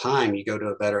 3 years of time, you go to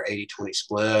a better 80-20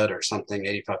 split or something,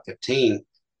 85-15.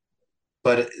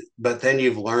 But then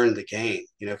you've learned the game,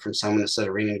 from someone that said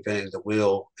reinventing the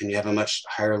wheel, and you have a much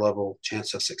higher level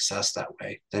chance of success that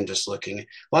way than just looking. A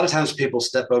lot of times people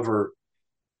step over,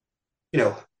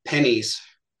 pennies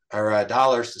or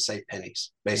dollars to save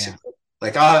pennies, basically. Yeah.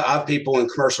 Like I have people in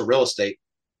commercial real estate,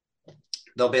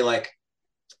 they'll be like,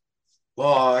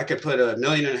 well, I could put $1.5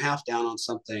 million down on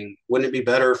something. Wouldn't it be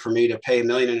better for me to pay $1.5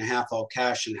 million all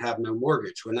cash and have no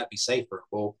mortgage? Wouldn't that be safer?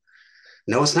 Well,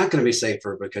 no, it's not going to be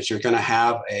safer, because you're going to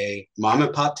have a mom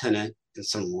and pop tenant in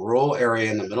some rural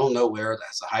area in the middle of nowhere that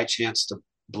has a high chance to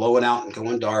blow it out and go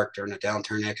in dark during a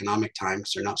downturn economic time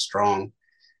because they're not strong.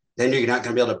 Then you're not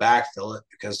going to be able to backfill it,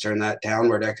 because during that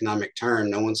downward economic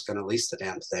turn, no one's going to lease the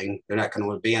damn thing. They're not going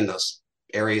to be in those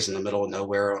areas in the middle of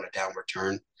nowhere on a downward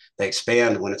turn. They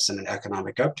expand when it's in an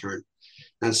economic upturn.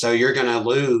 And so you're going to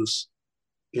lose,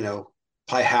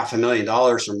 probably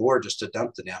 $500,000 or more just to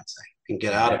dump the damn thing and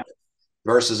get out of it.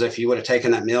 Versus if you would have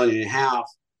taken that $1.5 million,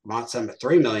 bought some at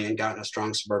 $3 million, gotten a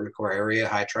strong suburban core area,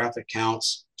 high traffic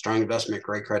counts, strong investment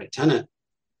grade credit tenant,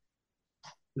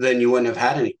 then you wouldn't have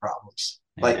had any problems.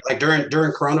 Yeah. Like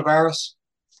during coronavirus,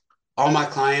 all my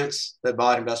clients that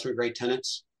bought investment grade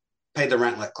tenants paid the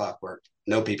rent like clockwork.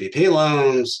 No PPP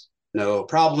loans, no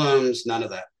problems, none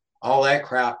of that. All that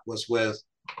crap was with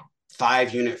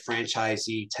 5-unit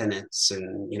franchisee tenants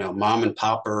and, mom and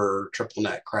pop or triple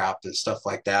net crap and stuff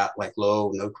like that, like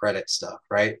low, no credit stuff,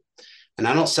 right? And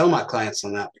I don't sell my clients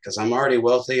on that, because I'm already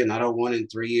wealthy, and I don't want in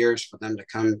 3 years for them to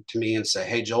come to me and say,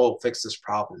 hey, Joel, fix this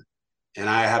problem. And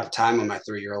I have time with my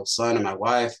 3-year-old son and my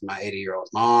wife, and my 80-year-old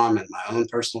mom, and my own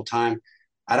personal time.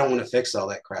 I don't want to fix all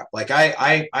that crap. Like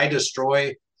I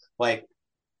destroy, like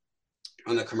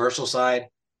on the commercial side,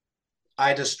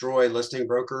 I destroy listing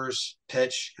brokers'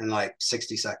 pitch in like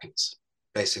 60 seconds,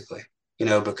 basically,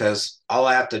 because all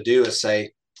I have to do is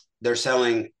say they're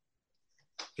selling,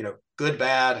 good,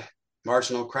 bad,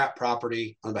 marginal crap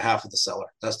property on behalf of the seller.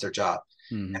 That's their job.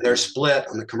 Mm-hmm. And their split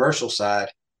on the commercial side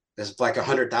is like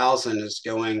 100,000 is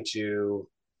going to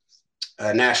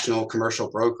a national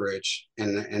commercial brokerage,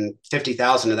 and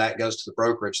 50,000 of that goes to the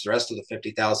brokerage. The rest of the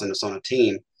 50,000 is on a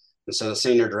team. And so the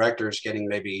senior director is getting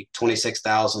maybe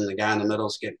 26,000. The guy in the middle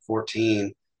is getting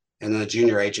 14. And then the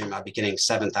junior agent might be getting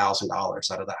 $7,000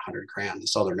 out of that 100 grand.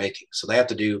 That's all they're making. So they have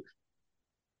to do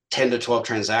 10 to 12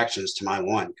 transactions to my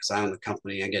one, because I own the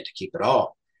company. I get to keep it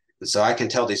all. And so I can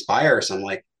tell these buyers, I'm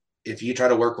like, if you try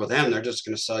to work with them, they're just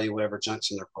going to sell you whatever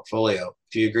junk's in their portfolio.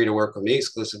 If you agree to work with me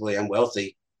exclusively, I'm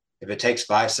wealthy. If it takes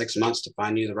 5-6 months to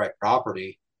find you the right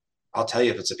property, I'll tell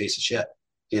you if it's a piece of shit.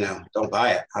 Don't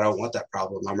buy it. I don't want that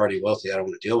problem. I'm already wealthy. I don't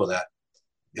want to deal with that.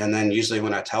 And then usually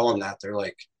when I tell them that, they're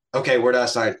like, okay, where do I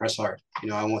sign? Press hard.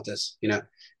 I want this,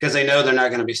 because they know they're not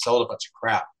going to be sold a bunch of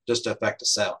crap just to affect a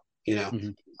sale.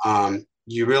 Mm-hmm.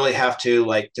 you really have to,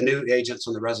 like the new agents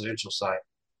on the residential side,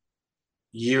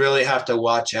 you really have to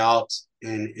watch out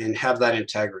and have that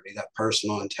integrity, that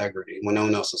personal integrity when no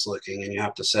one else is looking. And you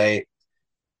have to say,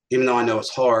 even though I know it's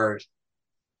hard,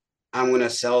 I'm going to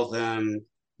sell them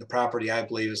the property I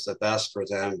believe is the best for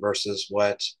them versus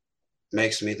what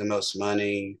makes me the most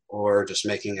money, or just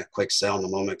making a quick sale in the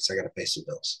moment because I got to pay some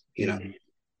bills. You know,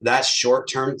 that's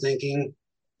short-term thinking.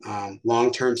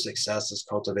 Long-term success is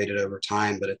cultivated over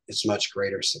time, but it's much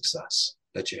greater success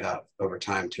that you have over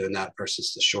time too. And that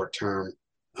versus the short-term.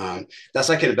 That's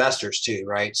like investors too,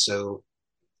 right? So,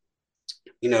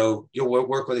 you know, you'll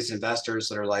work with these investors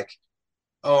that are like,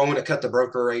 oh, I'm going to cut the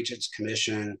broker agent's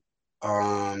commission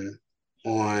on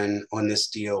this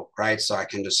deal, right? So I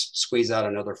can just squeeze out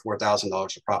another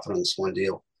 $4,000 of profit on this one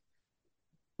deal.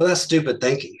 Well, that's stupid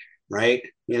thinking, right?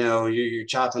 You know, you're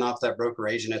chopping off that broker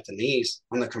agent at the knees.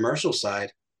 On the commercial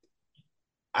side,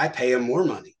 I pay him more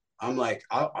money. I'm like,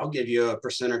 I'll give you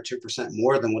 1% or 2%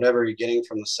 more than whatever you're getting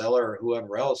from the seller or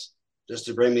whoever else, just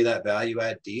to bring me that value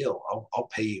add deal. I'll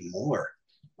pay you more.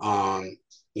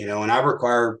 You know, and I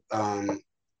require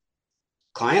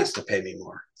clients to pay me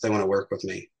more if they want to work with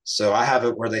me. So I have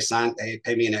it where they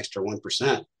pay me an extra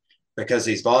 1%, because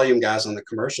these volume guys on the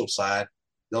commercial side,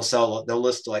 they'll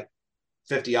list like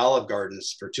 50 Olive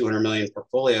Gardens for 200 million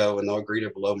portfolio, and they'll agree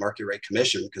to below market rate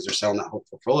commission because they're selling that whole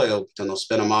portfolio, but then they'll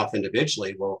spin them off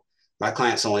individually. Well, my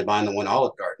client's only buying the one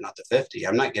Olive Garden, not the 50.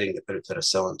 I'm not getting the benefit of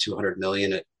selling 200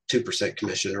 million at 2%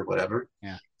 commission or whatever.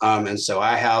 Yeah. And so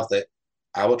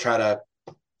I will try to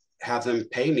have them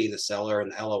pay me, the seller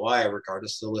and the LOI,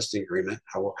 regardless of the listing agreement.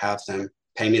 I will have them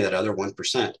pay me that other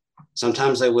 1%.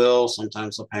 Sometimes they will,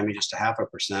 sometimes they'll pay me just a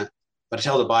 0.5%. But I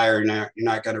tell the buyer, you're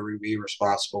not going to be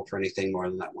responsible for anything more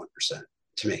than that 1%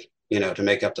 to me, you know, to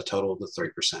make up the total of the 3%.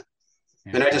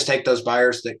 Yeah. And I just take those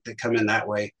buyers that come in that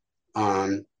way,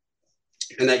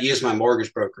 and that use my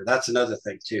mortgage broker. That's another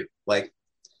thing too. Like,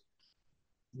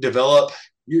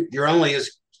 you're only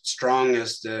as strong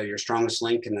as your strongest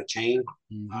link in the chain.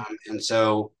 And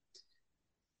so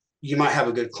you might have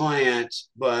a good client,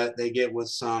 but they get with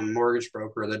some mortgage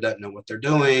broker that doesn't know what they're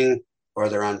doing, or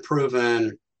they're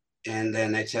unproven. And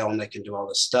then they tell them they can do all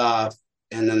this stuff,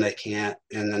 and then they can't.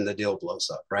 And then the deal blows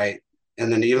up, right?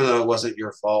 And then even though it wasn't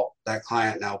your fault, that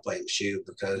client now blames you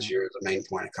because you're the main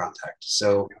point of contact.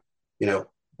 So, you know,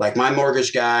 like my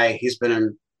mortgage guy, he has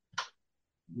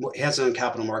his own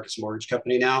capital markets mortgage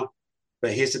company now,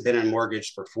 but he's been in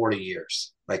mortgage for 40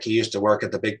 years. Like, he used to work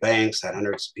at the big banks, had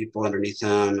hundreds of people underneath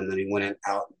him, and then he went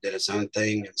out and did his own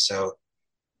thing. And so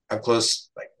I've closed,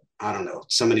 like, I don't know,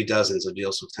 so many dozens of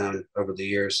deals with him over the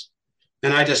years.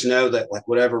 And I just know that, like,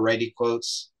 whatever rate he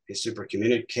quotes, he's super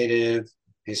communicative.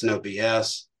 He's no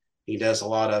BS. He does a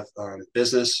lot of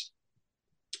business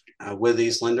with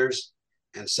these lenders.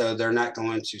 And so they're not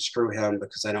going to screw him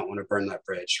because they don't want to burn that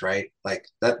bridge, right?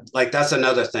 That's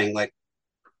another thing. Like,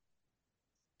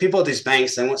 people at these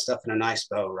banks, they want stuff in a nice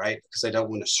bow, right? Because they don't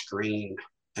want to screen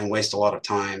and waste a lot of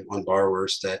time on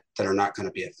borrowers that are not going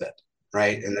to be a fit,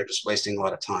 right? And they're just wasting a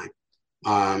lot of time.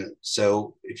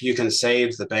 So if you can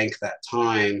save the bank that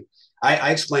time,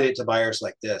 I explain it to buyers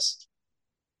like this.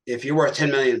 If you're worth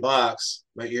 10 million bucks,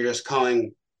 but you're just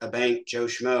calling a bank Joe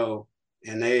Schmo,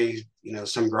 and they, you know,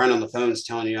 some grunt on the phone is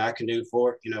telling you I can do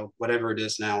whatever it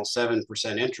is now,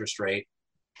 7% interest rate.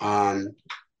 And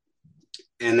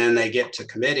then they get to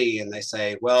committee and they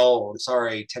say, well, I'm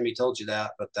sorry, Timmy told you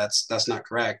that, but that's not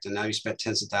correct. And now you spent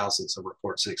tens of thousands of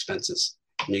reports and expenses,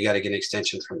 and you got to get an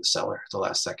extension from the seller at the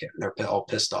last second. They're all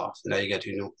pissed off. Now you got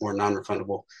to do more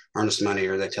non-refundable earnest money,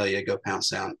 or they tell you to go pound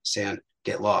sand,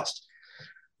 get lost.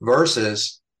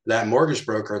 Versus that mortgage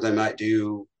broker, they might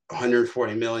do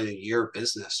 140 million a year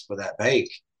business with that bank.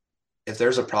 If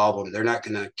there's a problem, they're not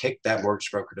going to kick that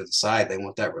mortgage broker to the side. They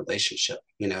want that relationship,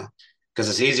 you know, because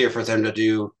it's easier for them to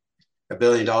do $1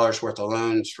 billion worth of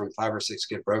loans from 5 or 6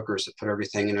 good brokers that put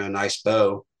everything in a nice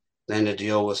bow than to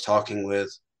deal with talking with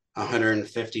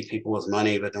 150 people with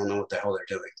money but don't know what the hell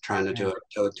they're doing, trying to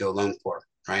do a loan for,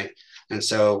 right? And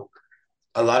so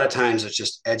a lot of times it's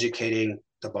just educating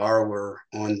the borrower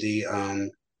on the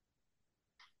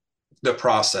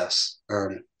process.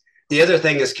 The other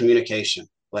thing is communication.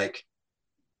 Like,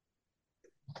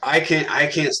 I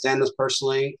can't stand this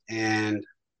personally, and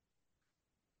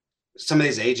some of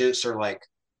these agents are like,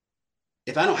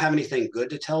 if I don't have anything good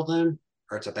to tell them,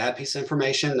 or it's a bad piece of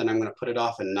information, then I'm going to put it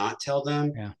off and not tell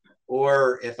them. Yeah.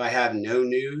 Or if I have no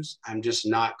news, I'm just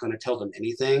not going to tell them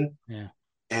anything. Yeah.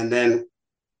 And then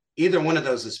either one of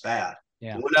those is bad.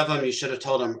 Yeah. One of them, you should have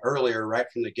told them earlier, right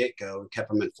from the get-go, and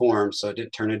kept them informed, so it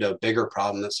didn't turn into a bigger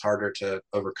problem that's harder to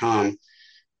overcome.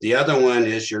 The other one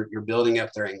is you're building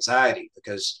up their anxiety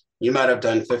because you might have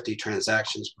done 50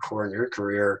 transactions before in your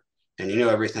career and you know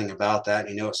everything about that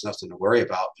and you know it's nothing to worry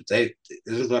about. But this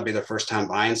is going to be their first time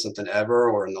buying something ever,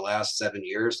 or in the last 7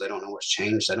 years, they don't know what's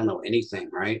changed. They don't know anything,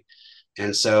 right?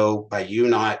 And so by you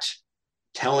not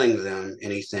telling them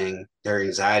anything, their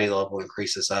anxiety level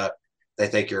increases up. They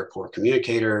think you're a poor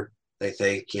communicator. They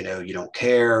think, you don't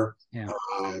care, Yeah.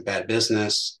 bad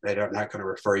business. They're not going to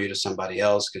refer you to somebody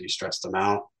else because you stress them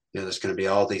out. There's going to be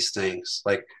all these things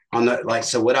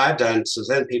so what I've done. So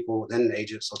then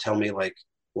agents will tell me like,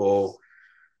 well,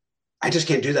 I just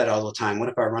can't do that all the time. What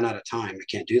if I run out of time? I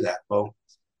can't do that. Well,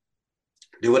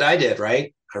 do what I did,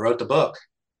 right? I wrote the book.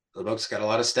 The book's got a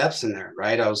lot of steps in there,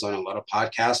 right? I was on a lot of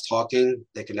podcasts talking.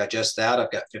 They can digest that.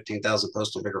 I've got 15,000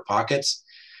 posts on Bigger Pockets.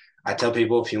 I tell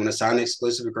people, if you want to sign the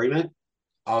exclusive agreement,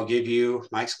 I'll give you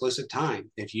my exclusive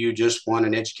time. If you just want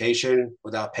an education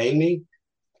without paying me,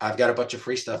 I've got a bunch of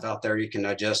free stuff out there you can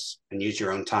digest and use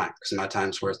your own time because my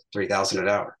time's worth 3,000 an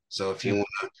hour. So if you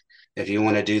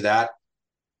want to do that,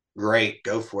 great,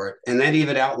 go for it. And then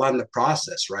even outline the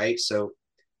process, right? So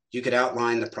you could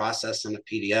outline the process in a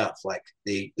PDF, like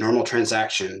the normal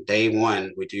transaction. Day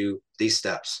 1, we do these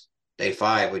steps. Day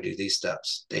 5, we do these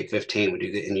steps. Day 15, we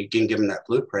do and you can give them that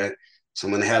blueprint. So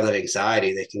when they have that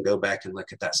anxiety, they can go back and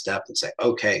look at that step and say,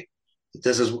 okay,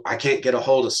 I can't get a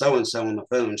hold of so-and-so on the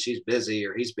phone. She's busy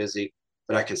or he's busy,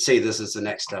 but I can see this is the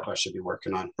next step I should be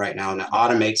working on right now. And it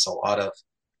automates a lot of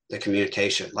the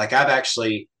communication. Like so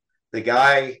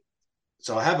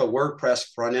I have a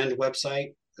WordPress front end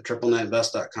website, the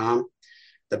triplenetinvest.com.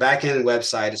 The back end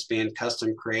website is being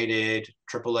custom created,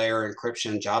 triple layer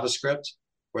encryption JavaScript,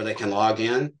 where they can log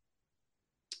in.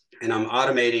 And I'm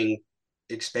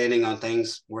expanding on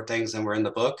more things than were in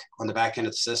the book on the back end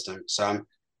of the system. So I'm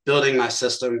building my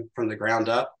system from the ground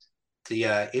up. The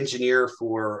engineer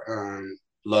for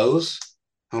Lowe's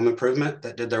Home Improvement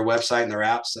that did their website and their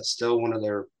apps, that's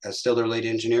still their lead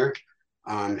engineer.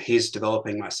 He's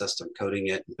developing my system, coding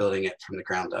it, and building it from the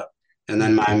ground up. And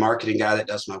then my marketing guy that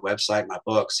does my website, my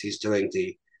books, he's doing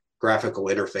the graphical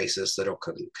interfaces that'll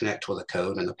connect with the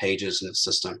code and the pages in the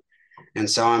system. And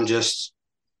so I'm just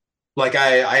like,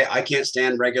 I can't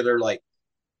stand regular like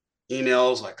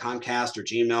emails like Comcast or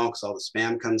Gmail because all the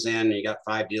spam comes in and you got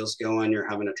 5 deals going. You're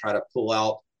having to try to pull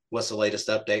out what's the latest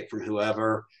update from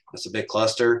whoever. That's a big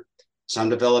cluster. So I'm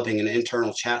developing an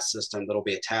internal chat system that'll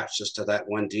be attached just to that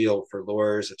one deal for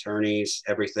lawyers, attorneys,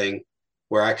 everything,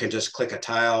 where I can just click a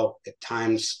tile. It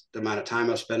times the amount of time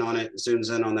I've spent on it,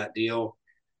 zooms in on that deal.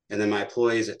 And then my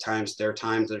employees, at times their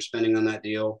time they're spending on that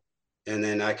deal. And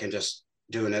then I can just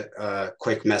do a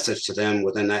quick message to them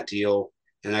within that deal.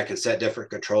 And I can set different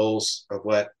controls of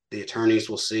what the attorneys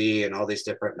will see and all these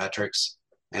different metrics.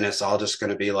 And it's all just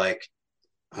going to be like,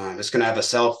 it's going to have a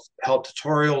self-help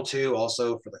tutorial too,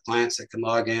 also for the clients that can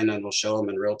log in, and we'll show them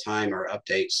in real time or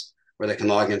updates where they can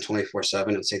log in 24/7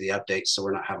 and see the updates. So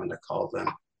we're not having to call them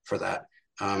for that.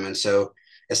 And so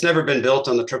it's never been built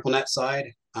on the TripleNet side.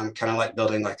 I'm kind of like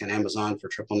building like an Amazon for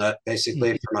TripleNet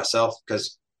basically for myself,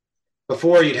 because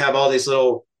before you'd have all these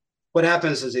what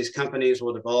happens is these companies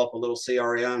will develop a little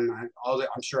CRM.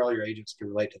 I'm sure all your agents can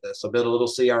relate to this. They'll build a little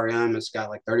CRM. It's got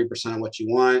like 30% of what you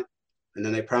want. And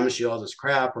then they promise you all this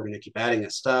crap. We're going to keep adding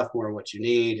this stuff, more of what you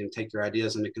need, and take your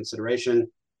ideas into consideration.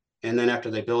 And then after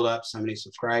they build up so many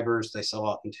subscribers, they sell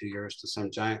off in 2 years to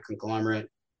some giant conglomerate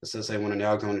that says they want to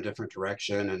now go in a different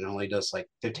direction and only does like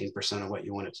 15% of what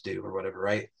you want it to do or whatever,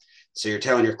 right? So you're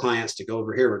telling your clients to go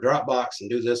over here with Dropbox and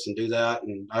do this and do that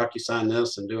and DocuSign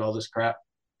this and do all this crap.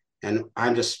 And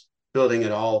I'm just building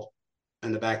it all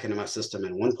in the back end of my system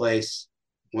in one place,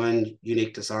 one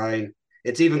unique design.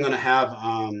 It's even going to have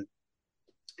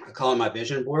I call it my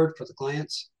vision board for the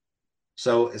clients.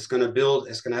 So it's going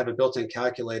to have a built-in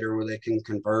calculator where they can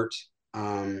convert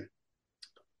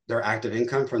their active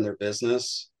income from their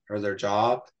business or their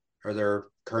job or their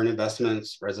current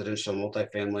investments, residential,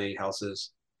 multifamily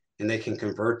houses, and they can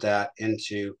convert that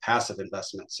into passive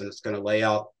investments. And it's going to lay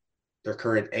out their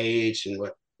current age and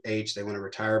what age they want to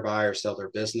retire by or sell their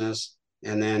business,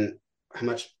 and then how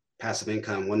much passive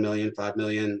income, 1 million, 5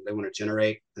 million, they want to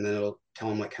generate. And then it'll tell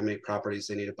them like how many properties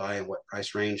they need to buy and what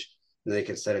price range. And they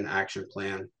can set an action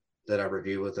plan that I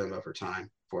review with them over time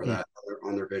for that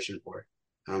on their vision board.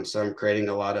 So I'm creating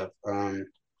a lot of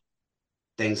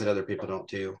things that other people don't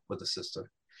do with the system.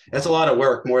 It's a lot of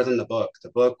work, more than the book.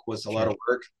 The book was a lot of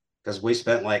work because we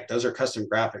spent those are custom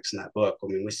graphics in that book. I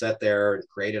mean, we sat there and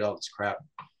created all this crap.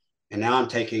 And now I'm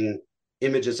taking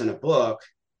images in a book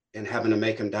and having to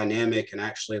make them dynamic and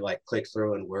actually like click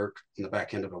through and work in the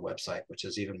back end of a website, which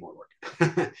is even more work.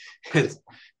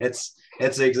 it's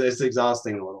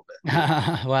exhausting a little bit.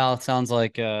 Well, it sounds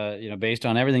like, based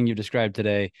on everything you described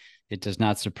today, it does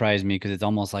not surprise me because it's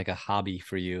almost like a hobby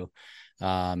for you.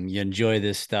 You enjoy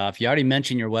this stuff. You already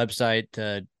mentioned your website,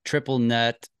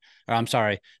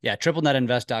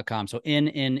 triplenetinvest.com. So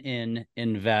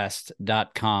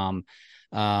NNNinvest.com.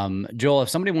 Joel, if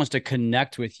somebody wants to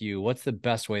connect with you, what's the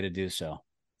best way to do so?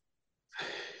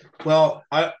 Well,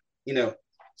 I'll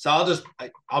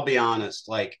be honest.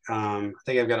 Like, I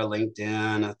think I've got a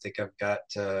LinkedIn. I think I've got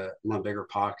my Bigger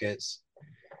Pockets,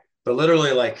 but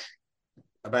literally like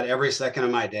about every second of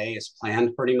my day is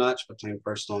planned pretty much between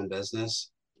personal and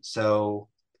business. So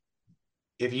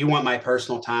if you want my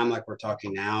personal time, like we're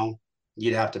talking now,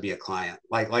 you'd have to be a client.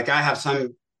 Like I have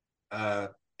some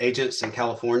agents in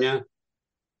California.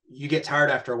 You get tired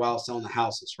after a while selling the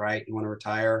houses, right? You want to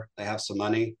retire. They have some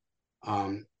money.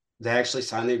 They actually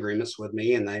signed the agreements with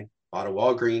me, and they bought a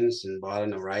Walgreens and bought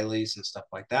an O'Reilly's and stuff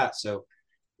like that. So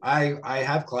I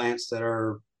have clients that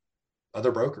are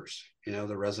other brokers,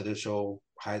 the residential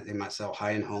they might sell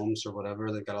high-end homes or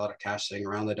whatever. They've got a lot of cash sitting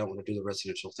around. They don't want to do the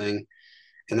residential thing.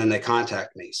 And then they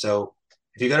contact me. So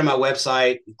if you go to my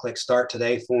website, you click Start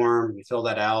Today form, you fill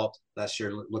that out. That's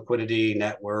your liquidity,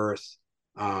 net worth.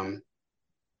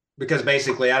 Because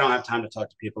basically I don't have time to talk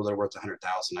to people that are worth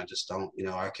 100,000. I just don't,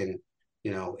 I can,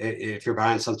 if you're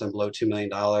buying something below $2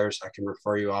 million, I can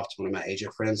refer you off to one of my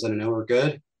agent friends that I know are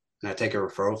good. And I take a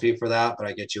referral fee for that, but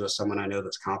I get you with someone I know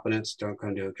that's competent,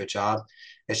 going to do a good job.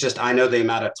 It's just, I know the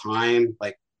amount of time,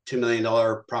 like $2 million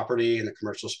property in the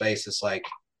commercial space is like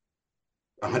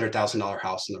 $100,000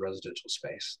 house in the residential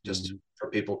space, just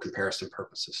for people comparison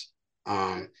purposes.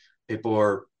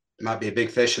 People might be a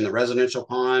big fish in the residential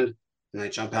pond, and they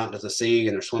jump out into the sea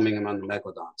and they're swimming among the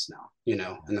megalodons now,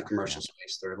 in the commercial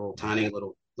space. They're a little tiny,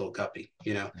 little guppy,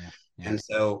 And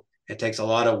so it takes a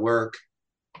lot of work.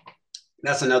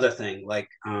 That's another thing. Like,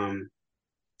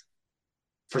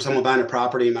 for someone buying a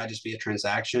property, it might just be a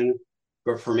transaction,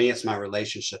 but for me, it's my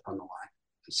relationship on the line.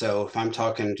 So if I'm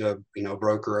talking to a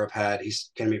broker I've had,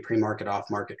 he's going to be pre-market,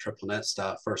 off-market, triple net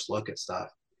stuff, first look at stuff,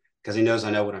 because he knows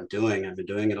I know what I'm doing. I've been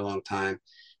doing it a long time,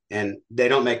 and they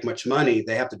don't make much money.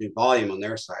 They have to do volume on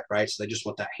their side, right? So they just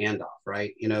want that handoff,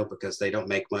 right? Because they don't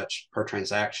make much per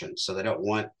transaction. So they don't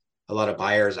want a lot of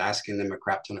buyers asking them a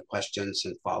crap ton of questions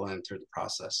and following them through the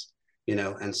process,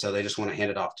 and so they just want to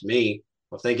hand it off to me.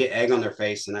 Well, if they get egg on their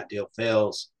face and that deal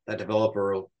fails, that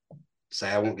developer will say,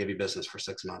 I won't give you business for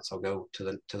 6 months. I'll go to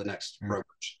the next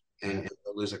brokerage, and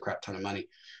they'll lose a crap ton of money.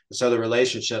 And so the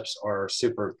relationships are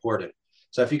super important.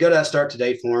 So if you go to that Start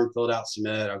Today form, fill it out,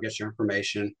 submit, I'll get your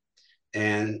information.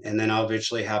 And then I'll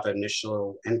eventually have an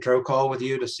initial intro call with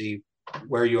you to see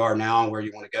where you are now and where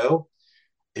you want to go.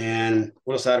 And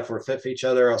we'll decide if we're fit for each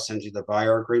other. I'll send you the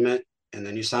buyer agreement, and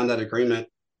then you sign that agreement.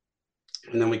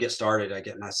 And then we get started. I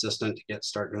get my assistant to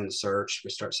start doing the search.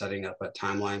 We start setting up a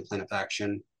timeline, plan of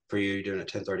action for you, doing a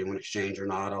 1031 exchange or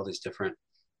not. All these different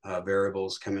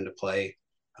variables come into play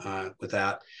with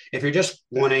that. If you're just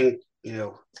wanting,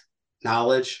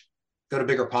 knowledge, go to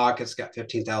Bigger Pockets. Got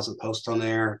 15,000 posts on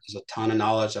there. There's a ton of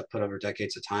knowledge I've put over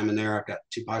decades of time in there. I've got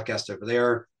 2 podcasts over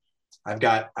there. I've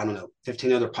got,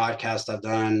 15 other podcasts I've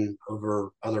done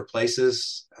over other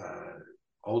places.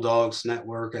 Old Dogs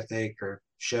Network, I think, or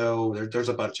show. There's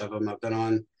a bunch of them I've been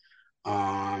on.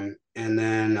 And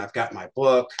then I've got my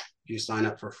book. You sign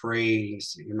up for free. You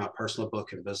see my personal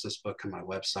book and business book on my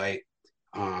website.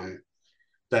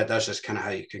 That's just kind of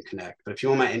how you can connect. But if you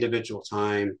want my individual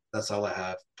time, that's all I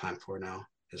have time for now,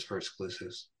 is for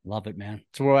exclusives. Love it, man.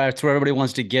 It's where everybody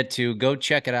wants to get to. Go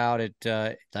check it out at,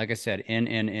 like I said,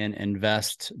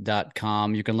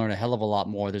 NNNinvest.com. You can learn a hell of a lot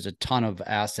more. There's a ton of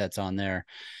assets on there.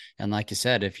 And like you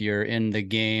said, if you're in the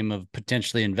game of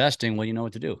potentially investing, well, you know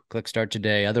what to do. Click Start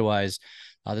Today. Otherwise,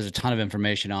 there's a ton of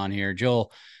information on here.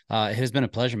 Joel, it has been a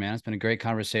pleasure, man. It's been a great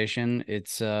conversation.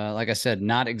 It's, like I said,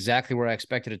 not exactly where I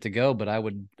expected it to go, but I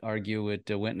would argue it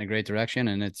went in a great direction,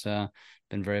 and it's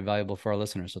been very valuable for our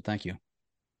listeners. So thank you.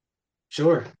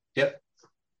 Sure. Yep.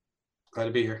 Glad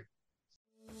to be here.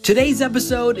 Today's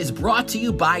episode is brought to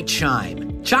you by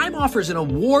Chime. Chime offers an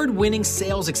award-winning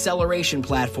sales acceleration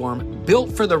platform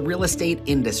built for the real estate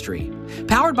industry.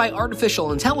 Powered by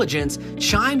artificial intelligence,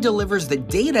 Chime delivers the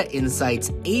data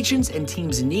insights agents and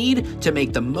teams need to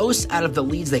make the most out of the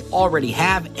leads they already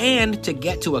have and to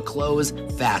get to a close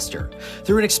faster.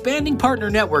 Through an expanding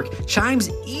partner network, Chime's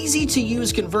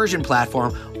easy-to-use conversion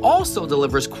platform also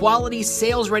delivers quality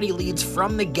sales-ready leads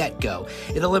from the get-go.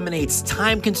 It eliminates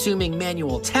time-consuming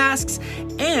manual tasks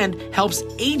and helps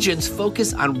agents focus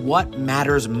focus on what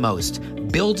matters most,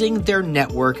 building their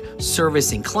network,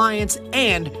 servicing clients,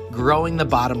 and growing the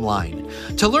bottom line.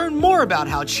 To learn more about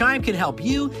how Chime can help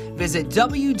you, visit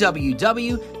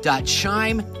www.chime.me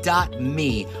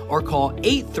or call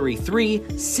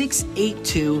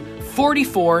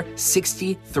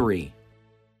 833-682-4463.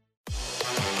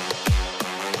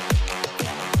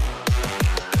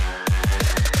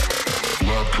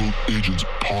 Lab Coat Agents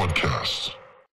Podcast.